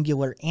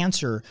singular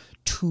answer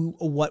to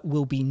what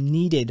will be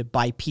needed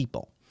by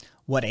people.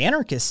 What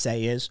anarchists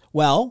say is,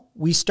 well,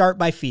 we start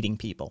by feeding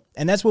people.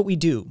 And that's what we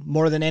do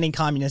more than any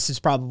communist has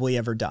probably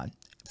ever done.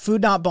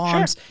 Food Not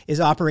Bombs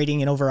is operating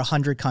in over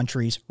 100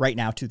 countries right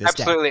now to this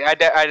day. Absolutely.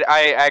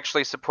 I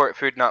actually support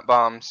Food Not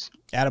Bombs.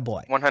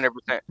 Attaboy.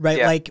 100%. Right,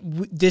 yeah.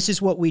 This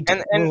is what we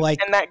do. And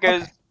that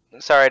goes... Okay.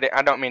 Sorry,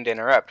 I don't mean to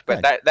interrupt,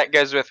 but that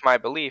goes with my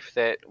belief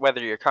that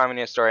whether you're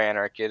communist or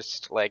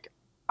anarchist, like,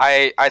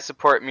 I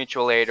support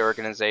mutual aid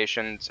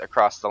organizations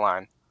across the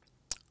line.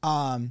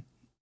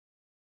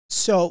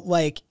 So,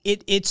 like,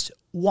 it's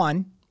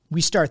one, we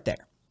start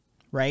there,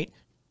 right?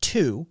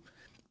 Two,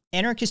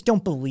 anarchists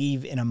don't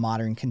believe in a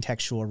modern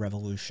contextual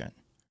revolution,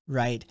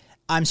 right?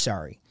 I'm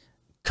sorry.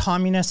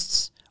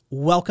 Communists,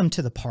 welcome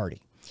to the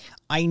party.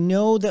 I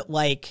know that,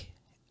 like,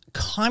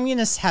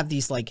 communists have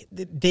these, like,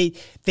 they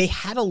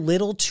had a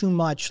little too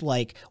much,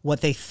 like, what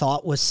they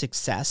thought was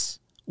success,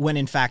 when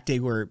in fact they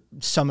were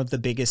some of the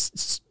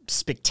biggest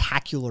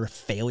spectacular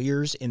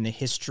failures in the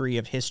history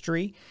of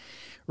history,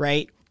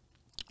 right?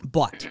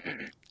 But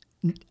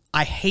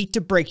I hate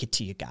to break it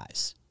to you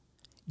guys.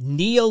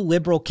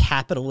 Neoliberal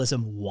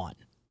capitalism won.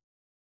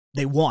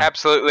 They won.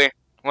 Absolutely.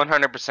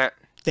 100%.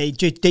 They've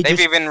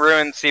even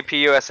ruined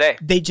CPUSA.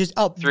 They just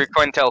through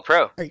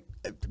COINTELPRO.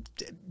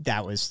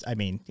 that was, I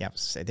mean, yeah, I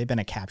was say they've been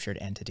a captured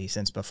entity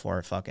since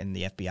before fucking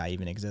the FBI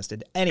even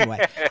existed.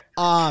 Anyway,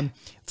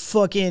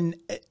 fucking,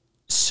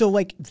 so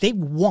like they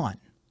won.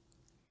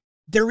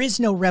 There is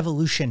no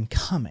revolution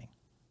coming.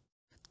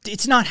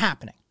 It's not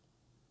happening.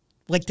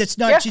 Like that's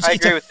not just,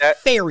 it's a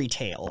fairy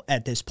tale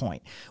at this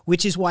point,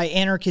 which is why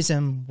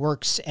anarchism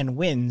works and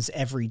wins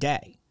every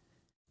day.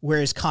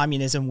 Whereas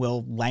communism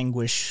will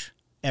languish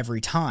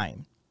every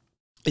time,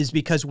 is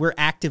because we're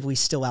actively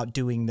still out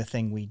doing the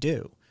thing we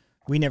do.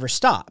 We never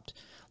stopped.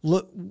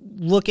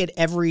 Look at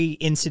every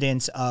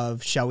incidence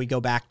of, shall we go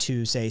back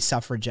to, say,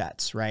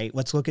 suffragettes, right?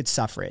 Let's look at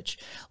suffrage.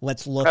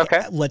 Let's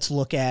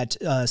look at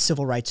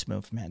civil rights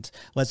movement.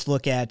 Let's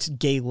look at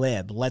gay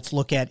lib. Let's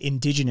look at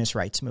indigenous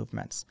rights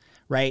movements,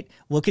 right?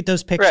 Look at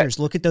those pictures. Right.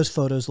 Look at those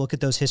photos. Look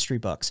at those history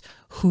books.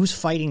 Who's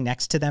fighting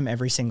next to them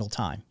every single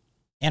time?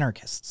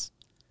 Anarchists.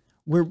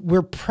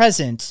 We're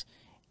present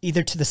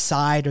either to the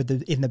side or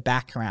in the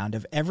background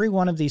of every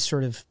one of these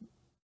sort of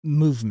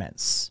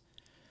movements,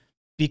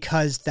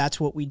 because that's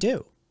what we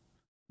do.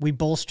 We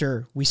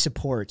bolster, we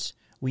support,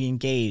 we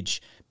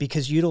engage,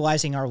 because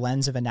utilizing our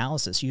lens of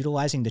analysis,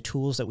 utilizing the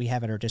tools that we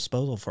have at our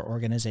disposal for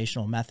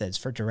organizational methods,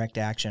 for direct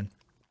action,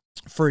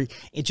 for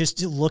it,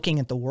 just looking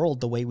at the world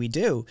the way we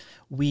do,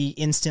 we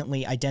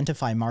instantly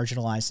identify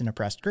marginalized and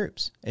oppressed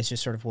groups. It's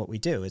just sort of what we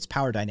do. It's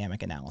power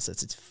dynamic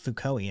analysis. It's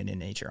Foucaultian in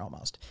nature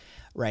almost,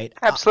 right?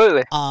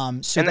 Absolutely.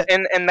 So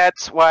and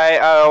that's why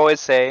I always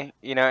say,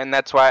 you know, and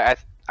that's why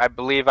I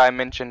believe I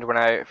mentioned when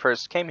I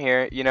first came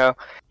here, you know,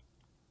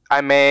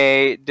 I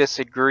may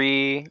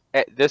disagree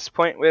at this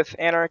point with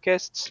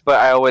anarchists, but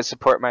I always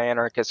support my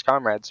anarchist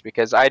comrades,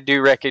 because I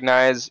do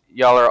recognize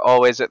y'all are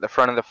always at the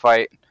front of the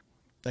fight.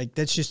 Like,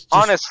 that's just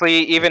honestly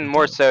even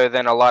more so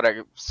than a lot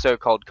of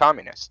so-called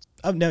communists.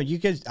 Oh no, you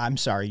guys, I'm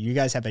sorry, you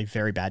guys have a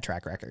very bad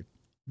track record.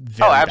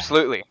 Oh,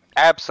 absolutely.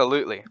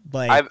 Absolutely.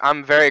 Like,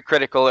 I'm very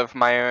critical of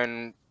my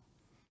own,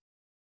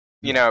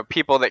 you know,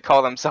 people that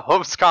call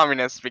themselves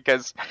communists,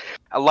 because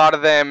a lot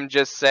of them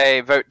just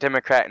say vote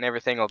Democrat and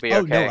everything will be okay.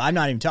 Oh no, I'm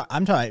not even talking.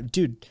 I'm talking,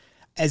 dude,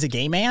 as a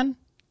gay man,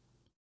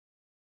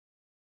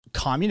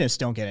 communists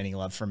don't get any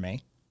love from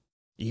me.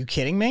 Are you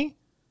kidding me?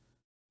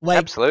 Like,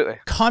 absolutely.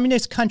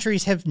 Communist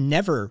countries have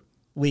never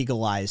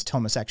legalized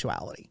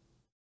homosexuality.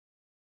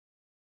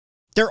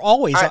 They're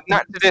always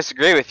not to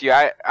disagree with you.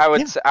 I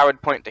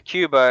would point to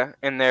Cuba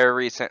in their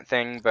recent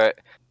thing, but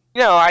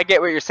you know, I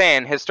get what you're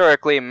saying.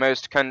 Historically,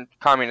 most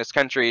communist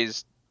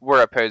countries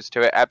were opposed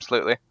to it.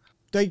 Absolutely.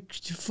 Like,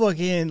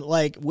 fucking,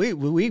 like,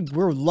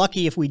 we're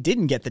lucky if we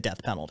didn't get the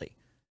death penalty.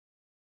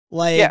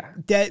 Like, yeah,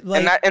 that,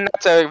 like, and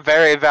that's a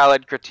very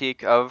valid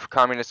critique of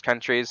communist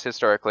countries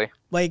historically.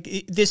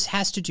 Like, this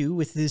has to do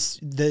with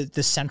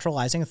the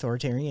centralizing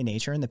authoritarian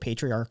nature and the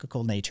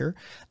patriarchal nature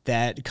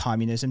that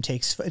communism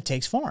takes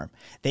form.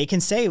 They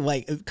can say,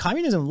 like,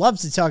 communism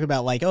loves to talk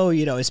about, like, oh,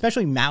 you know,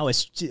 especially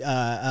Maoist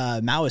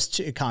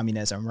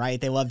communism,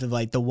 right? They love to,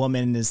 like, the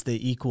woman is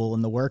the equal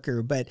and the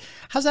worker, but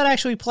how's that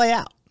actually play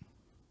out?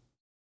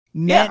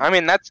 Yeah, I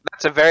mean, that's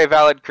a very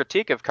valid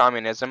critique of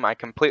communism. I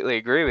completely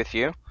agree with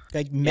you.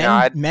 Like, men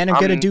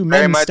are gonna do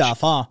men stuff,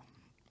 huh?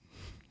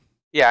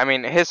 Yeah, I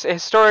mean,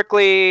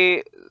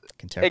 historically,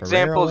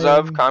 examples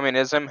of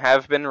communism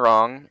have been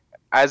wrong.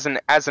 As an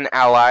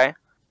ally,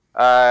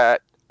 I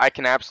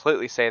can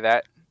absolutely say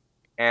that,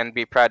 and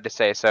be proud to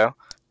say so.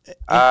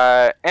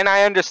 And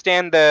I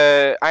understand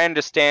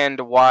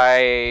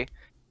why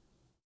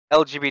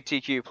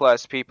LGBTQ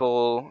plus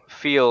people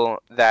feel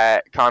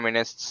that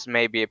communists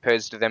may be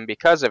opposed to them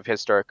because of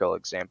historical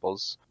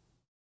examples.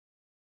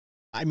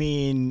 I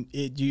mean,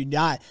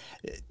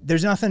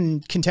 there's nothing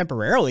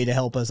contemporarily to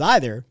help us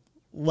either.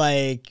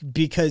 Like,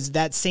 because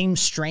that same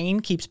strain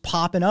keeps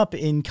popping up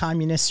in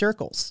communist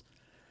circles.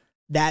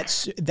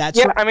 That's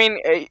yeah. I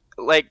mean,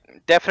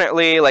 like,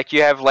 definitely, like,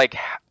 you have like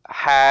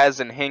Has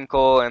and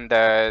Hinkle and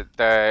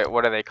the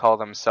what do they call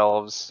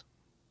themselves?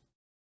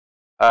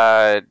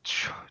 Pat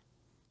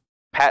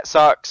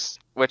socks,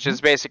 which is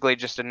basically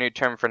just a new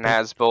term for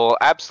Nazgul.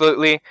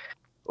 Absolutely,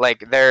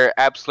 like, they're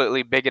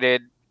absolutely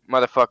bigoted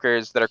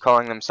motherfuckers that are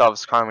calling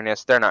themselves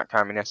communists. They're not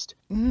communist.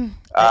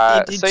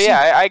 So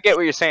yeah, I get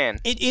what you're saying.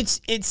 It's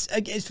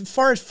as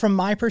far as from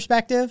my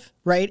perspective,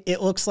 right?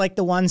 It looks like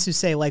the ones who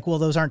say, like, well,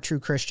 those aren't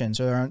true Christians,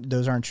 or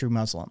those aren't true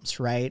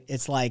Muslims, right?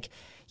 It's like,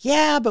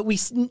 yeah, but we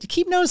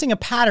keep noticing a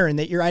pattern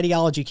that your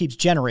ideology keeps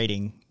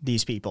generating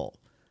these people,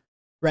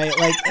 right?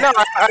 Like, no,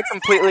 I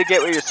completely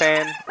get what you're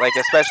saying. Like,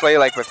 especially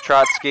like with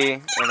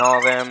Trotsky and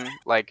all them,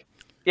 like.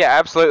 Yeah,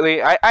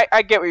 absolutely.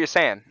 I get what you're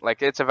saying.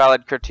 Like, it's a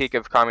valid critique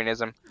of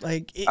communism.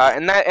 Like,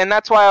 and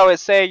that's why I always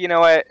say, you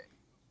know what?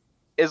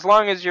 As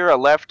long as you're a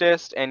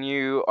leftist and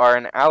you are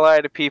an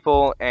ally to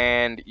people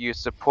and you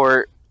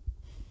support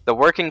the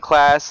working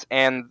class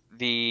and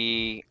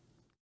the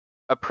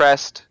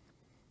oppressed,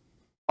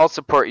 I'll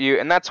support you.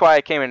 And that's why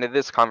I came into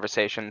this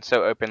conversation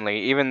so openly,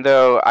 even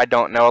though I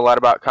don't know a lot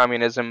about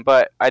communism,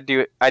 but I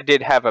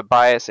did have a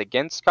bias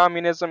against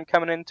communism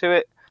coming into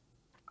it.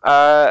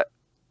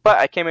 But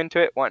I came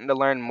into it wanting to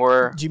learn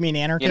more. Do you mean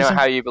anarchism? You know,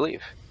 how you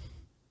believe.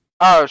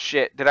 Oh,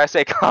 shit. Did I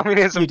say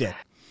communism? You did.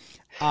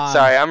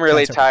 Sorry, I'm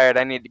really That's okay. tired.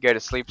 I need to go to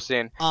sleep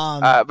soon.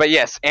 Um, But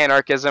yes,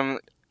 anarchism.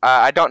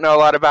 I don't know a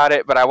lot about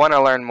it, but I want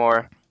to learn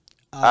more.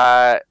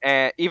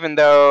 And even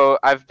though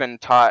I've been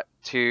taught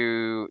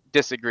to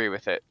disagree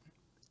with it.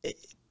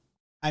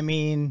 I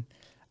mean,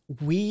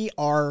 we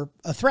are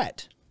a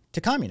threat to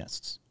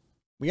communists.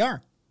 We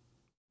are.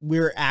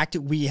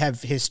 We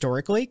have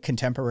historically,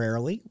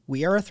 contemporarily,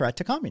 we are a threat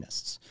to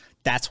communists.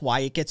 That's why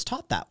it gets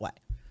taught that way.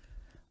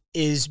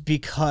 Is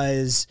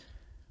because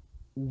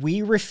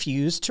we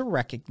refuse to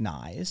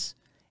recognize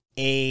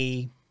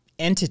a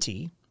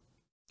entity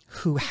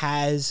who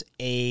has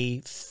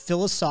a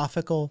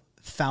philosophical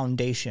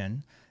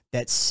foundation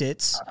that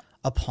sits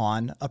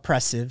upon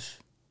oppressive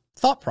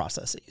thought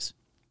processes.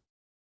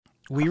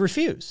 We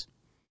refuse.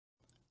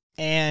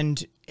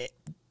 And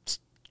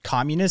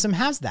communism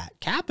has that.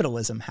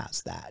 Capitalism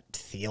has that.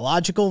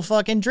 Theologically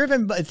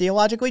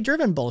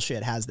driven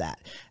bullshit has that.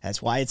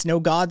 That's why it's no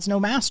gods, no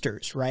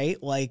masters,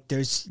 right? Like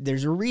there's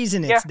a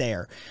reason it's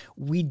there.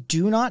 We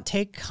do not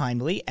take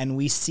kindly, and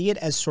we see it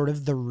as sort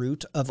of the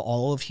root of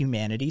all of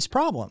humanity's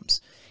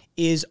problems,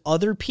 is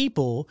other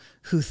people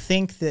who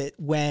think that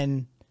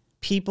when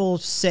people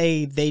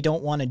say they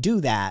don't want to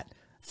do that,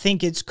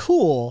 think it's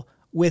cool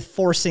with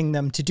forcing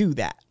them to do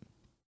that.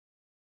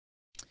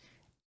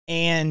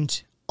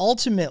 And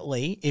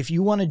ultimately, if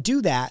you want to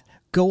do that,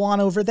 go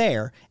on over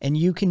there and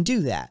you can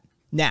do that.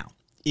 Now,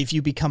 if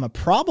you become a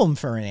problem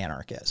for an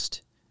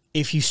anarchist,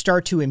 if you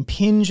start to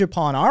impinge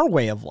upon our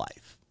way of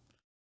life,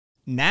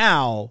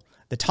 now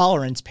the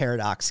tolerance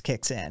paradox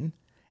kicks in,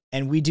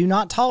 and we do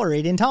not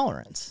tolerate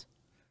intolerance.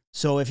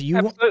 So if you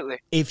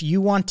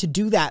want to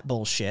do that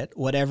bullshit,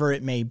 whatever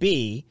it may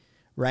be,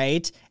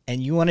 right,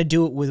 and you want to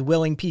do it with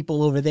willing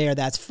people over there,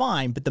 that's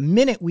fine. But the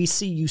minute we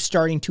see you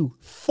starting to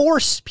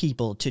force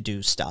people to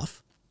do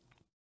stuff,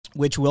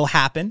 which will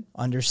happen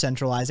under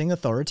centralizing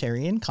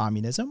authoritarian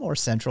communism or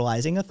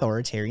centralizing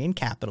authoritarian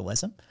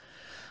capitalism,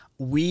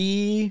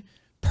 we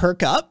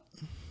perk up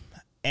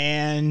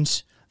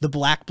and the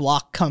black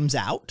bloc comes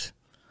out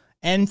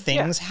and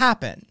things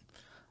happen.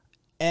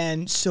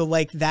 And so,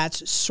 like,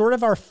 that's sort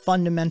of our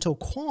fundamental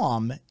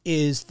qualm,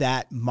 is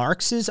that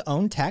Marx's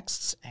own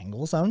texts,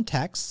 Engels' own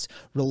texts,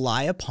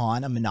 rely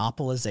upon a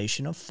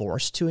monopolization of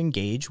force to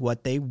engage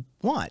what they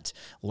want.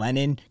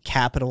 Lenin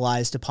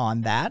capitalized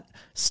upon that.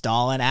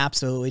 Stalin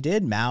absolutely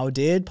did. Mao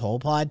did. Pol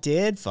Pot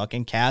did.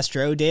 Fucking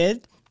Castro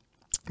did.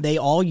 They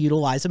all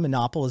utilize a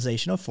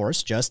monopolization of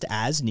force, just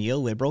as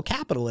neoliberal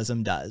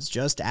capitalism does.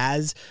 Just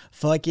as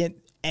fucking...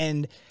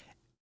 And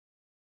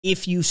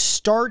if you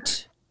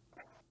start...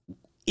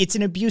 It's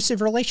an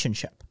abusive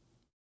relationship.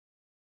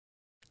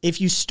 If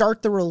you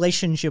start the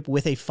relationship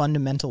with a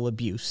fundamental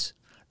abuse,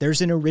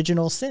 there's an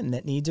original sin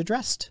that needs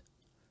addressed.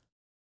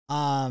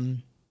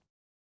 The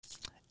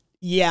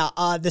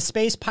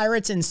space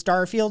pirates in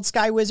Starfield,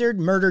 Sky Wizard,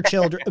 murder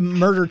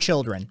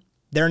children.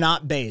 They're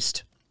not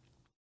based.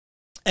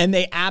 And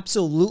they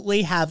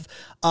absolutely have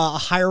a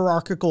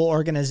hierarchical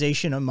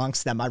organization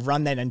amongst them. I've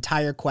run that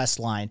entire quest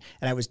line,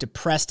 and I was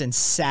depressed and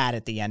sad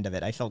at the end of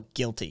it. I felt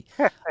guilty.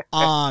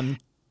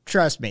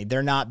 Trust me,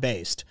 they're not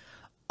based.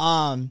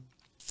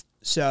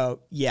 So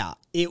yeah,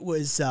 it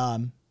was,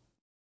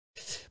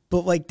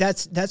 but like,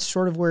 that's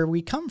sort of where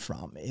we come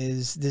from,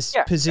 is this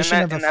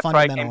position of a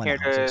fundamental analysis. And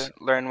that's why I came here to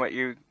learn what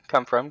you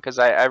come from, because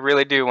I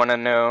really do want to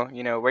know,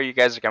 where you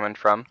guys are coming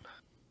from.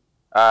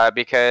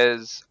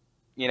 Because,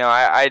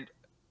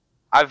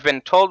 I've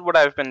been told what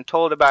I've been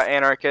told about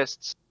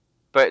anarchists,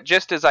 but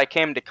just as I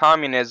came to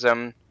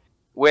communism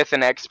with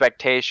an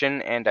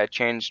expectation and I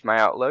changed my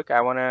outlook, I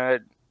want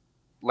to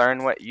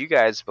learn what you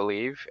guys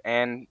believe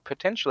and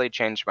potentially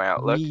change my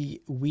outlook.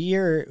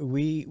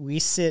 We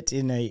sit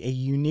in a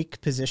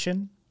unique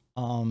position.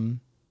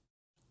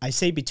 I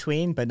say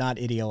between, but not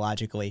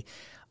ideologically.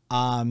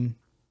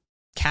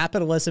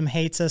 Capitalism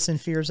hates us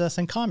and fears us,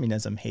 and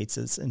communism hates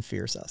us and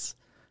fears us.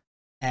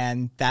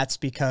 And that's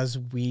because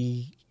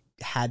we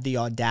had the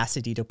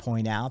audacity to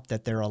point out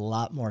that they're a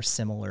lot more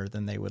similar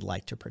than they would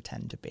like to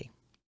pretend to be.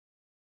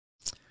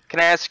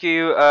 Can I ask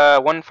you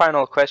one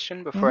final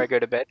question before I go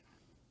to bed?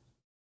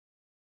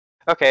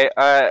 Okay,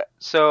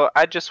 so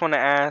I just want to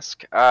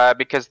ask,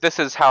 because this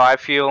is how I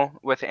feel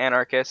with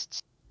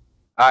anarchists.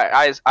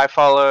 I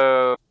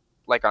follow,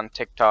 like on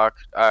TikTok,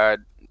 a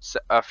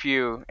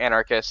few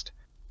anarchist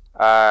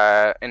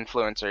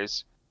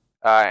influencers,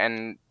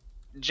 and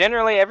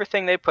generally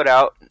everything they put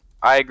out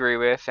I agree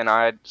with and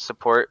I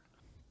support.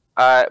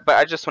 But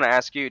I just want to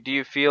ask you, do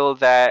you feel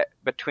that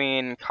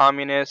between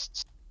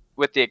communists,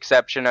 with the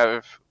exception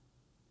of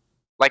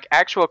like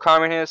actual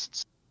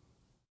communists,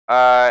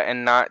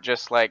 and not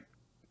just like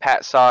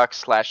Pat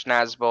Socks /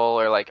 Nazbol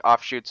or like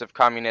offshoots of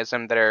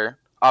communism that are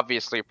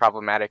obviously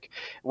problematic,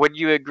 would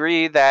you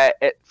agree that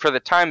for the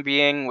time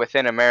being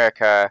within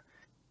America,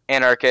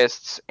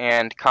 anarchists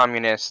and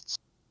communists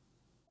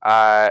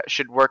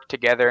should work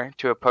together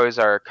to oppose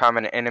our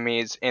common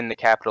enemies in the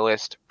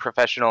capitalist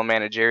professional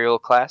managerial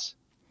class?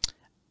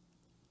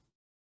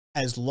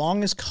 As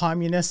long as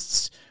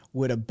communists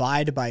would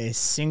abide by a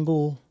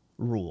single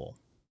rule.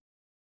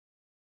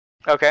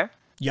 Okay.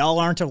 Y'all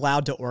aren't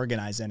allowed to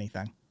organize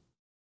anything.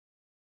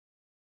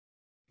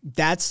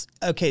 That's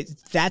okay.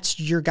 That's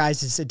your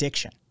guys'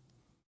 addiction,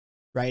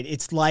 right?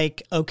 It's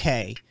like,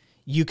 okay,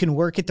 you can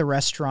work at the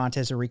restaurant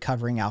as a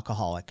recovering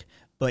alcoholic,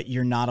 but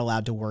you're not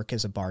allowed to work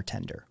as a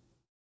bartender,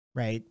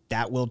 right?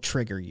 That will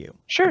trigger you.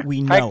 Sure.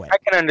 We know it. I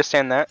can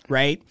understand that.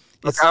 Right?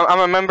 Look, I'm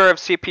a member of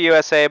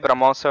CPUSA, but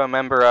I'm also a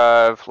member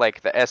of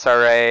like the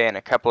SRA and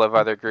a couple of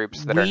other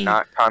groups that are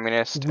not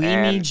communist. We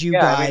need you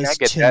guys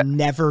to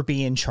never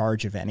be in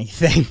charge of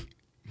anything.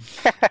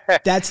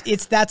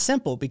 It's that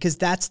simple, because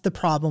that's the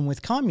problem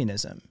with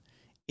communism,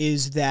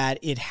 is that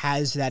it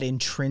has that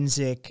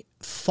intrinsic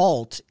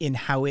fault in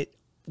how it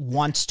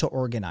wants to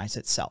organize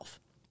itself.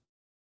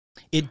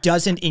 It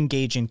doesn't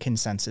engage in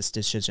consensus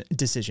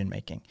decision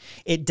making.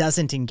 It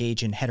doesn't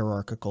engage in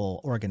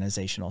hierarchical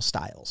organizational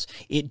styles.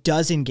 It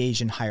does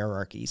engage in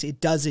hierarchies. It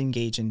does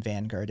engage in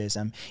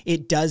vanguardism.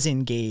 It does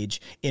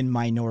engage in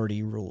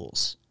minority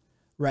rules,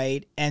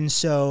 right? And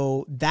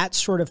so that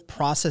sort of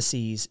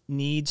processes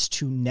needs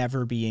to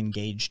never be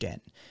engaged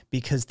in,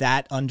 because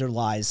that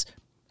underlies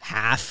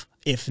half,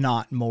 if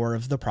not more,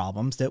 of the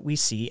problems that we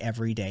see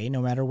every day,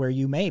 no matter where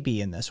you may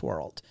be in this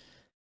world.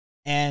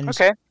 And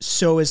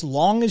so as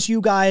long as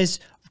you guys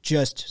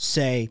just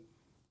say,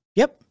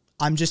 yep,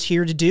 I'm just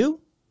here to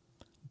do,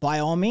 by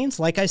all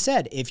means, like I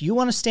said, if you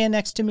want to stand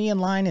next to me in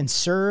line and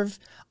serve,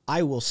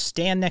 I will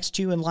stand next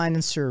to you in line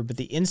and serve. But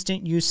the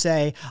instant you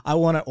say, I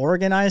want to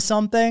organize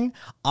something,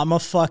 I'm going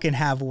to fucking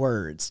have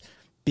words,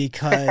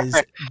 because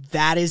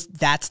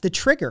that's the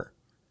trigger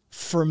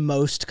for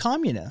most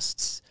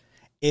communists,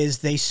 is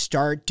they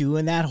start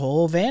doing that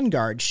whole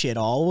vanguard shit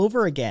all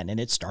over again.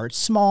 And it starts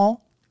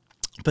small.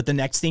 But the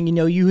next thing you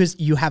know,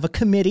 you have a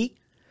committee,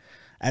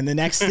 and the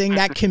next thing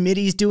that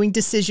committee is doing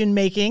decision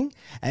making,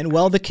 and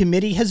well, the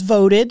committee has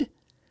voted,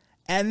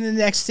 and the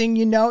next thing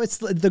you know, it's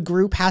the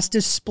group has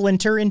to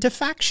splinter into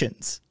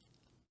factions.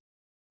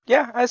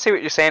 Yeah, I see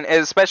what you're saying.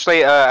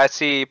 Especially, I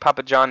see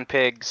Papa John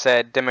Pig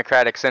said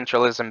democratic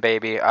centralism,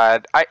 baby.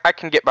 I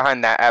can get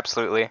behind that,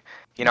 absolutely.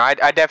 You know,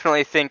 I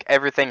definitely think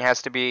everything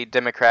has to be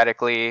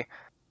democratically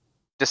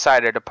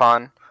decided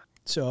upon.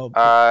 So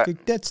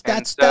that's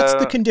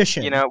the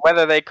condition. You know,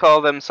 whether they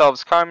call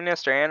themselves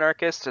communist or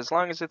anarchist, as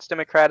long as it's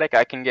democratic,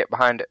 I can get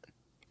behind it.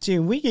 See,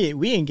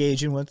 we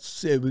engage in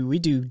we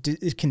do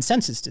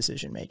consensus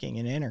decision making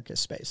in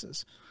anarchist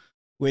spaces,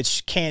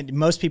 which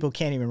most people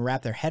can't even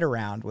wrap their head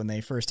around when they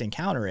first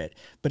encounter it.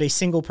 But a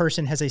single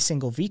person has a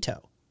single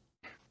veto.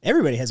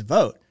 Everybody has a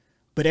vote,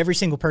 but every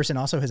single person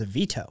also has a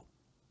veto.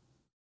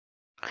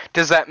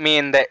 Does that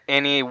mean that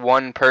any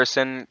one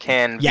person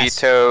can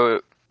veto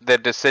the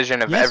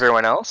decision of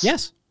everyone else?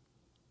 Yes.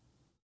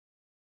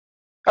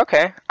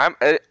 Okay,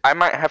 I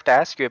might have to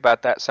ask you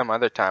about that some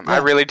other time. Yeah. I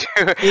really do.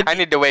 I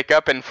need to wake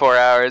up in 4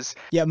 hours.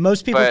 Yeah,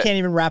 most people can't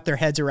even wrap their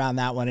heads around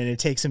that one, and it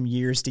takes them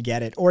years to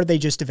get it, or they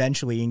just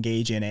eventually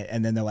engage in it,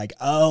 and then they're like,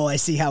 oh, I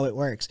see how it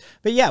works.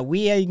 But yeah,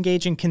 we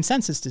engage in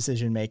consensus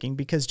decision making,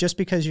 because just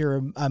because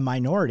you're a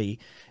minority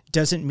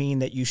doesn't mean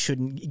that you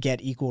shouldn't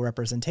get equal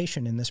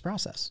representation in this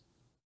process.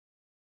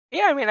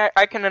 Yeah, I mean,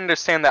 I can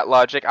understand that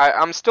logic.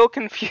 I'm still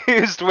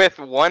confused with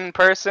one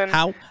person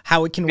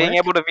how it can being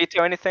able to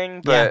veto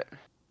anything, but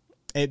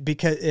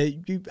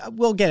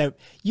we'll get it.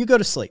 You go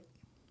to sleep.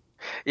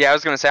 Yeah, I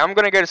was going to say I'm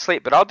going to go to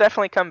sleep, but I'll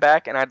definitely come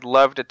back, and I'd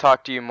love to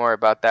talk to you more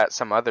about that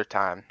some other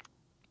time.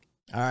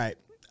 All right,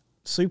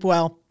 sleep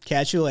well.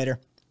 Catch you later.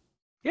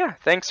 Yeah,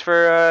 thanks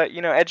for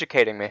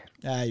educating me.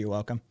 You're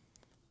welcome.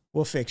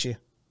 We'll fix you.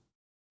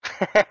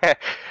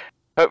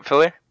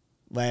 Hopefully.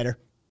 Later.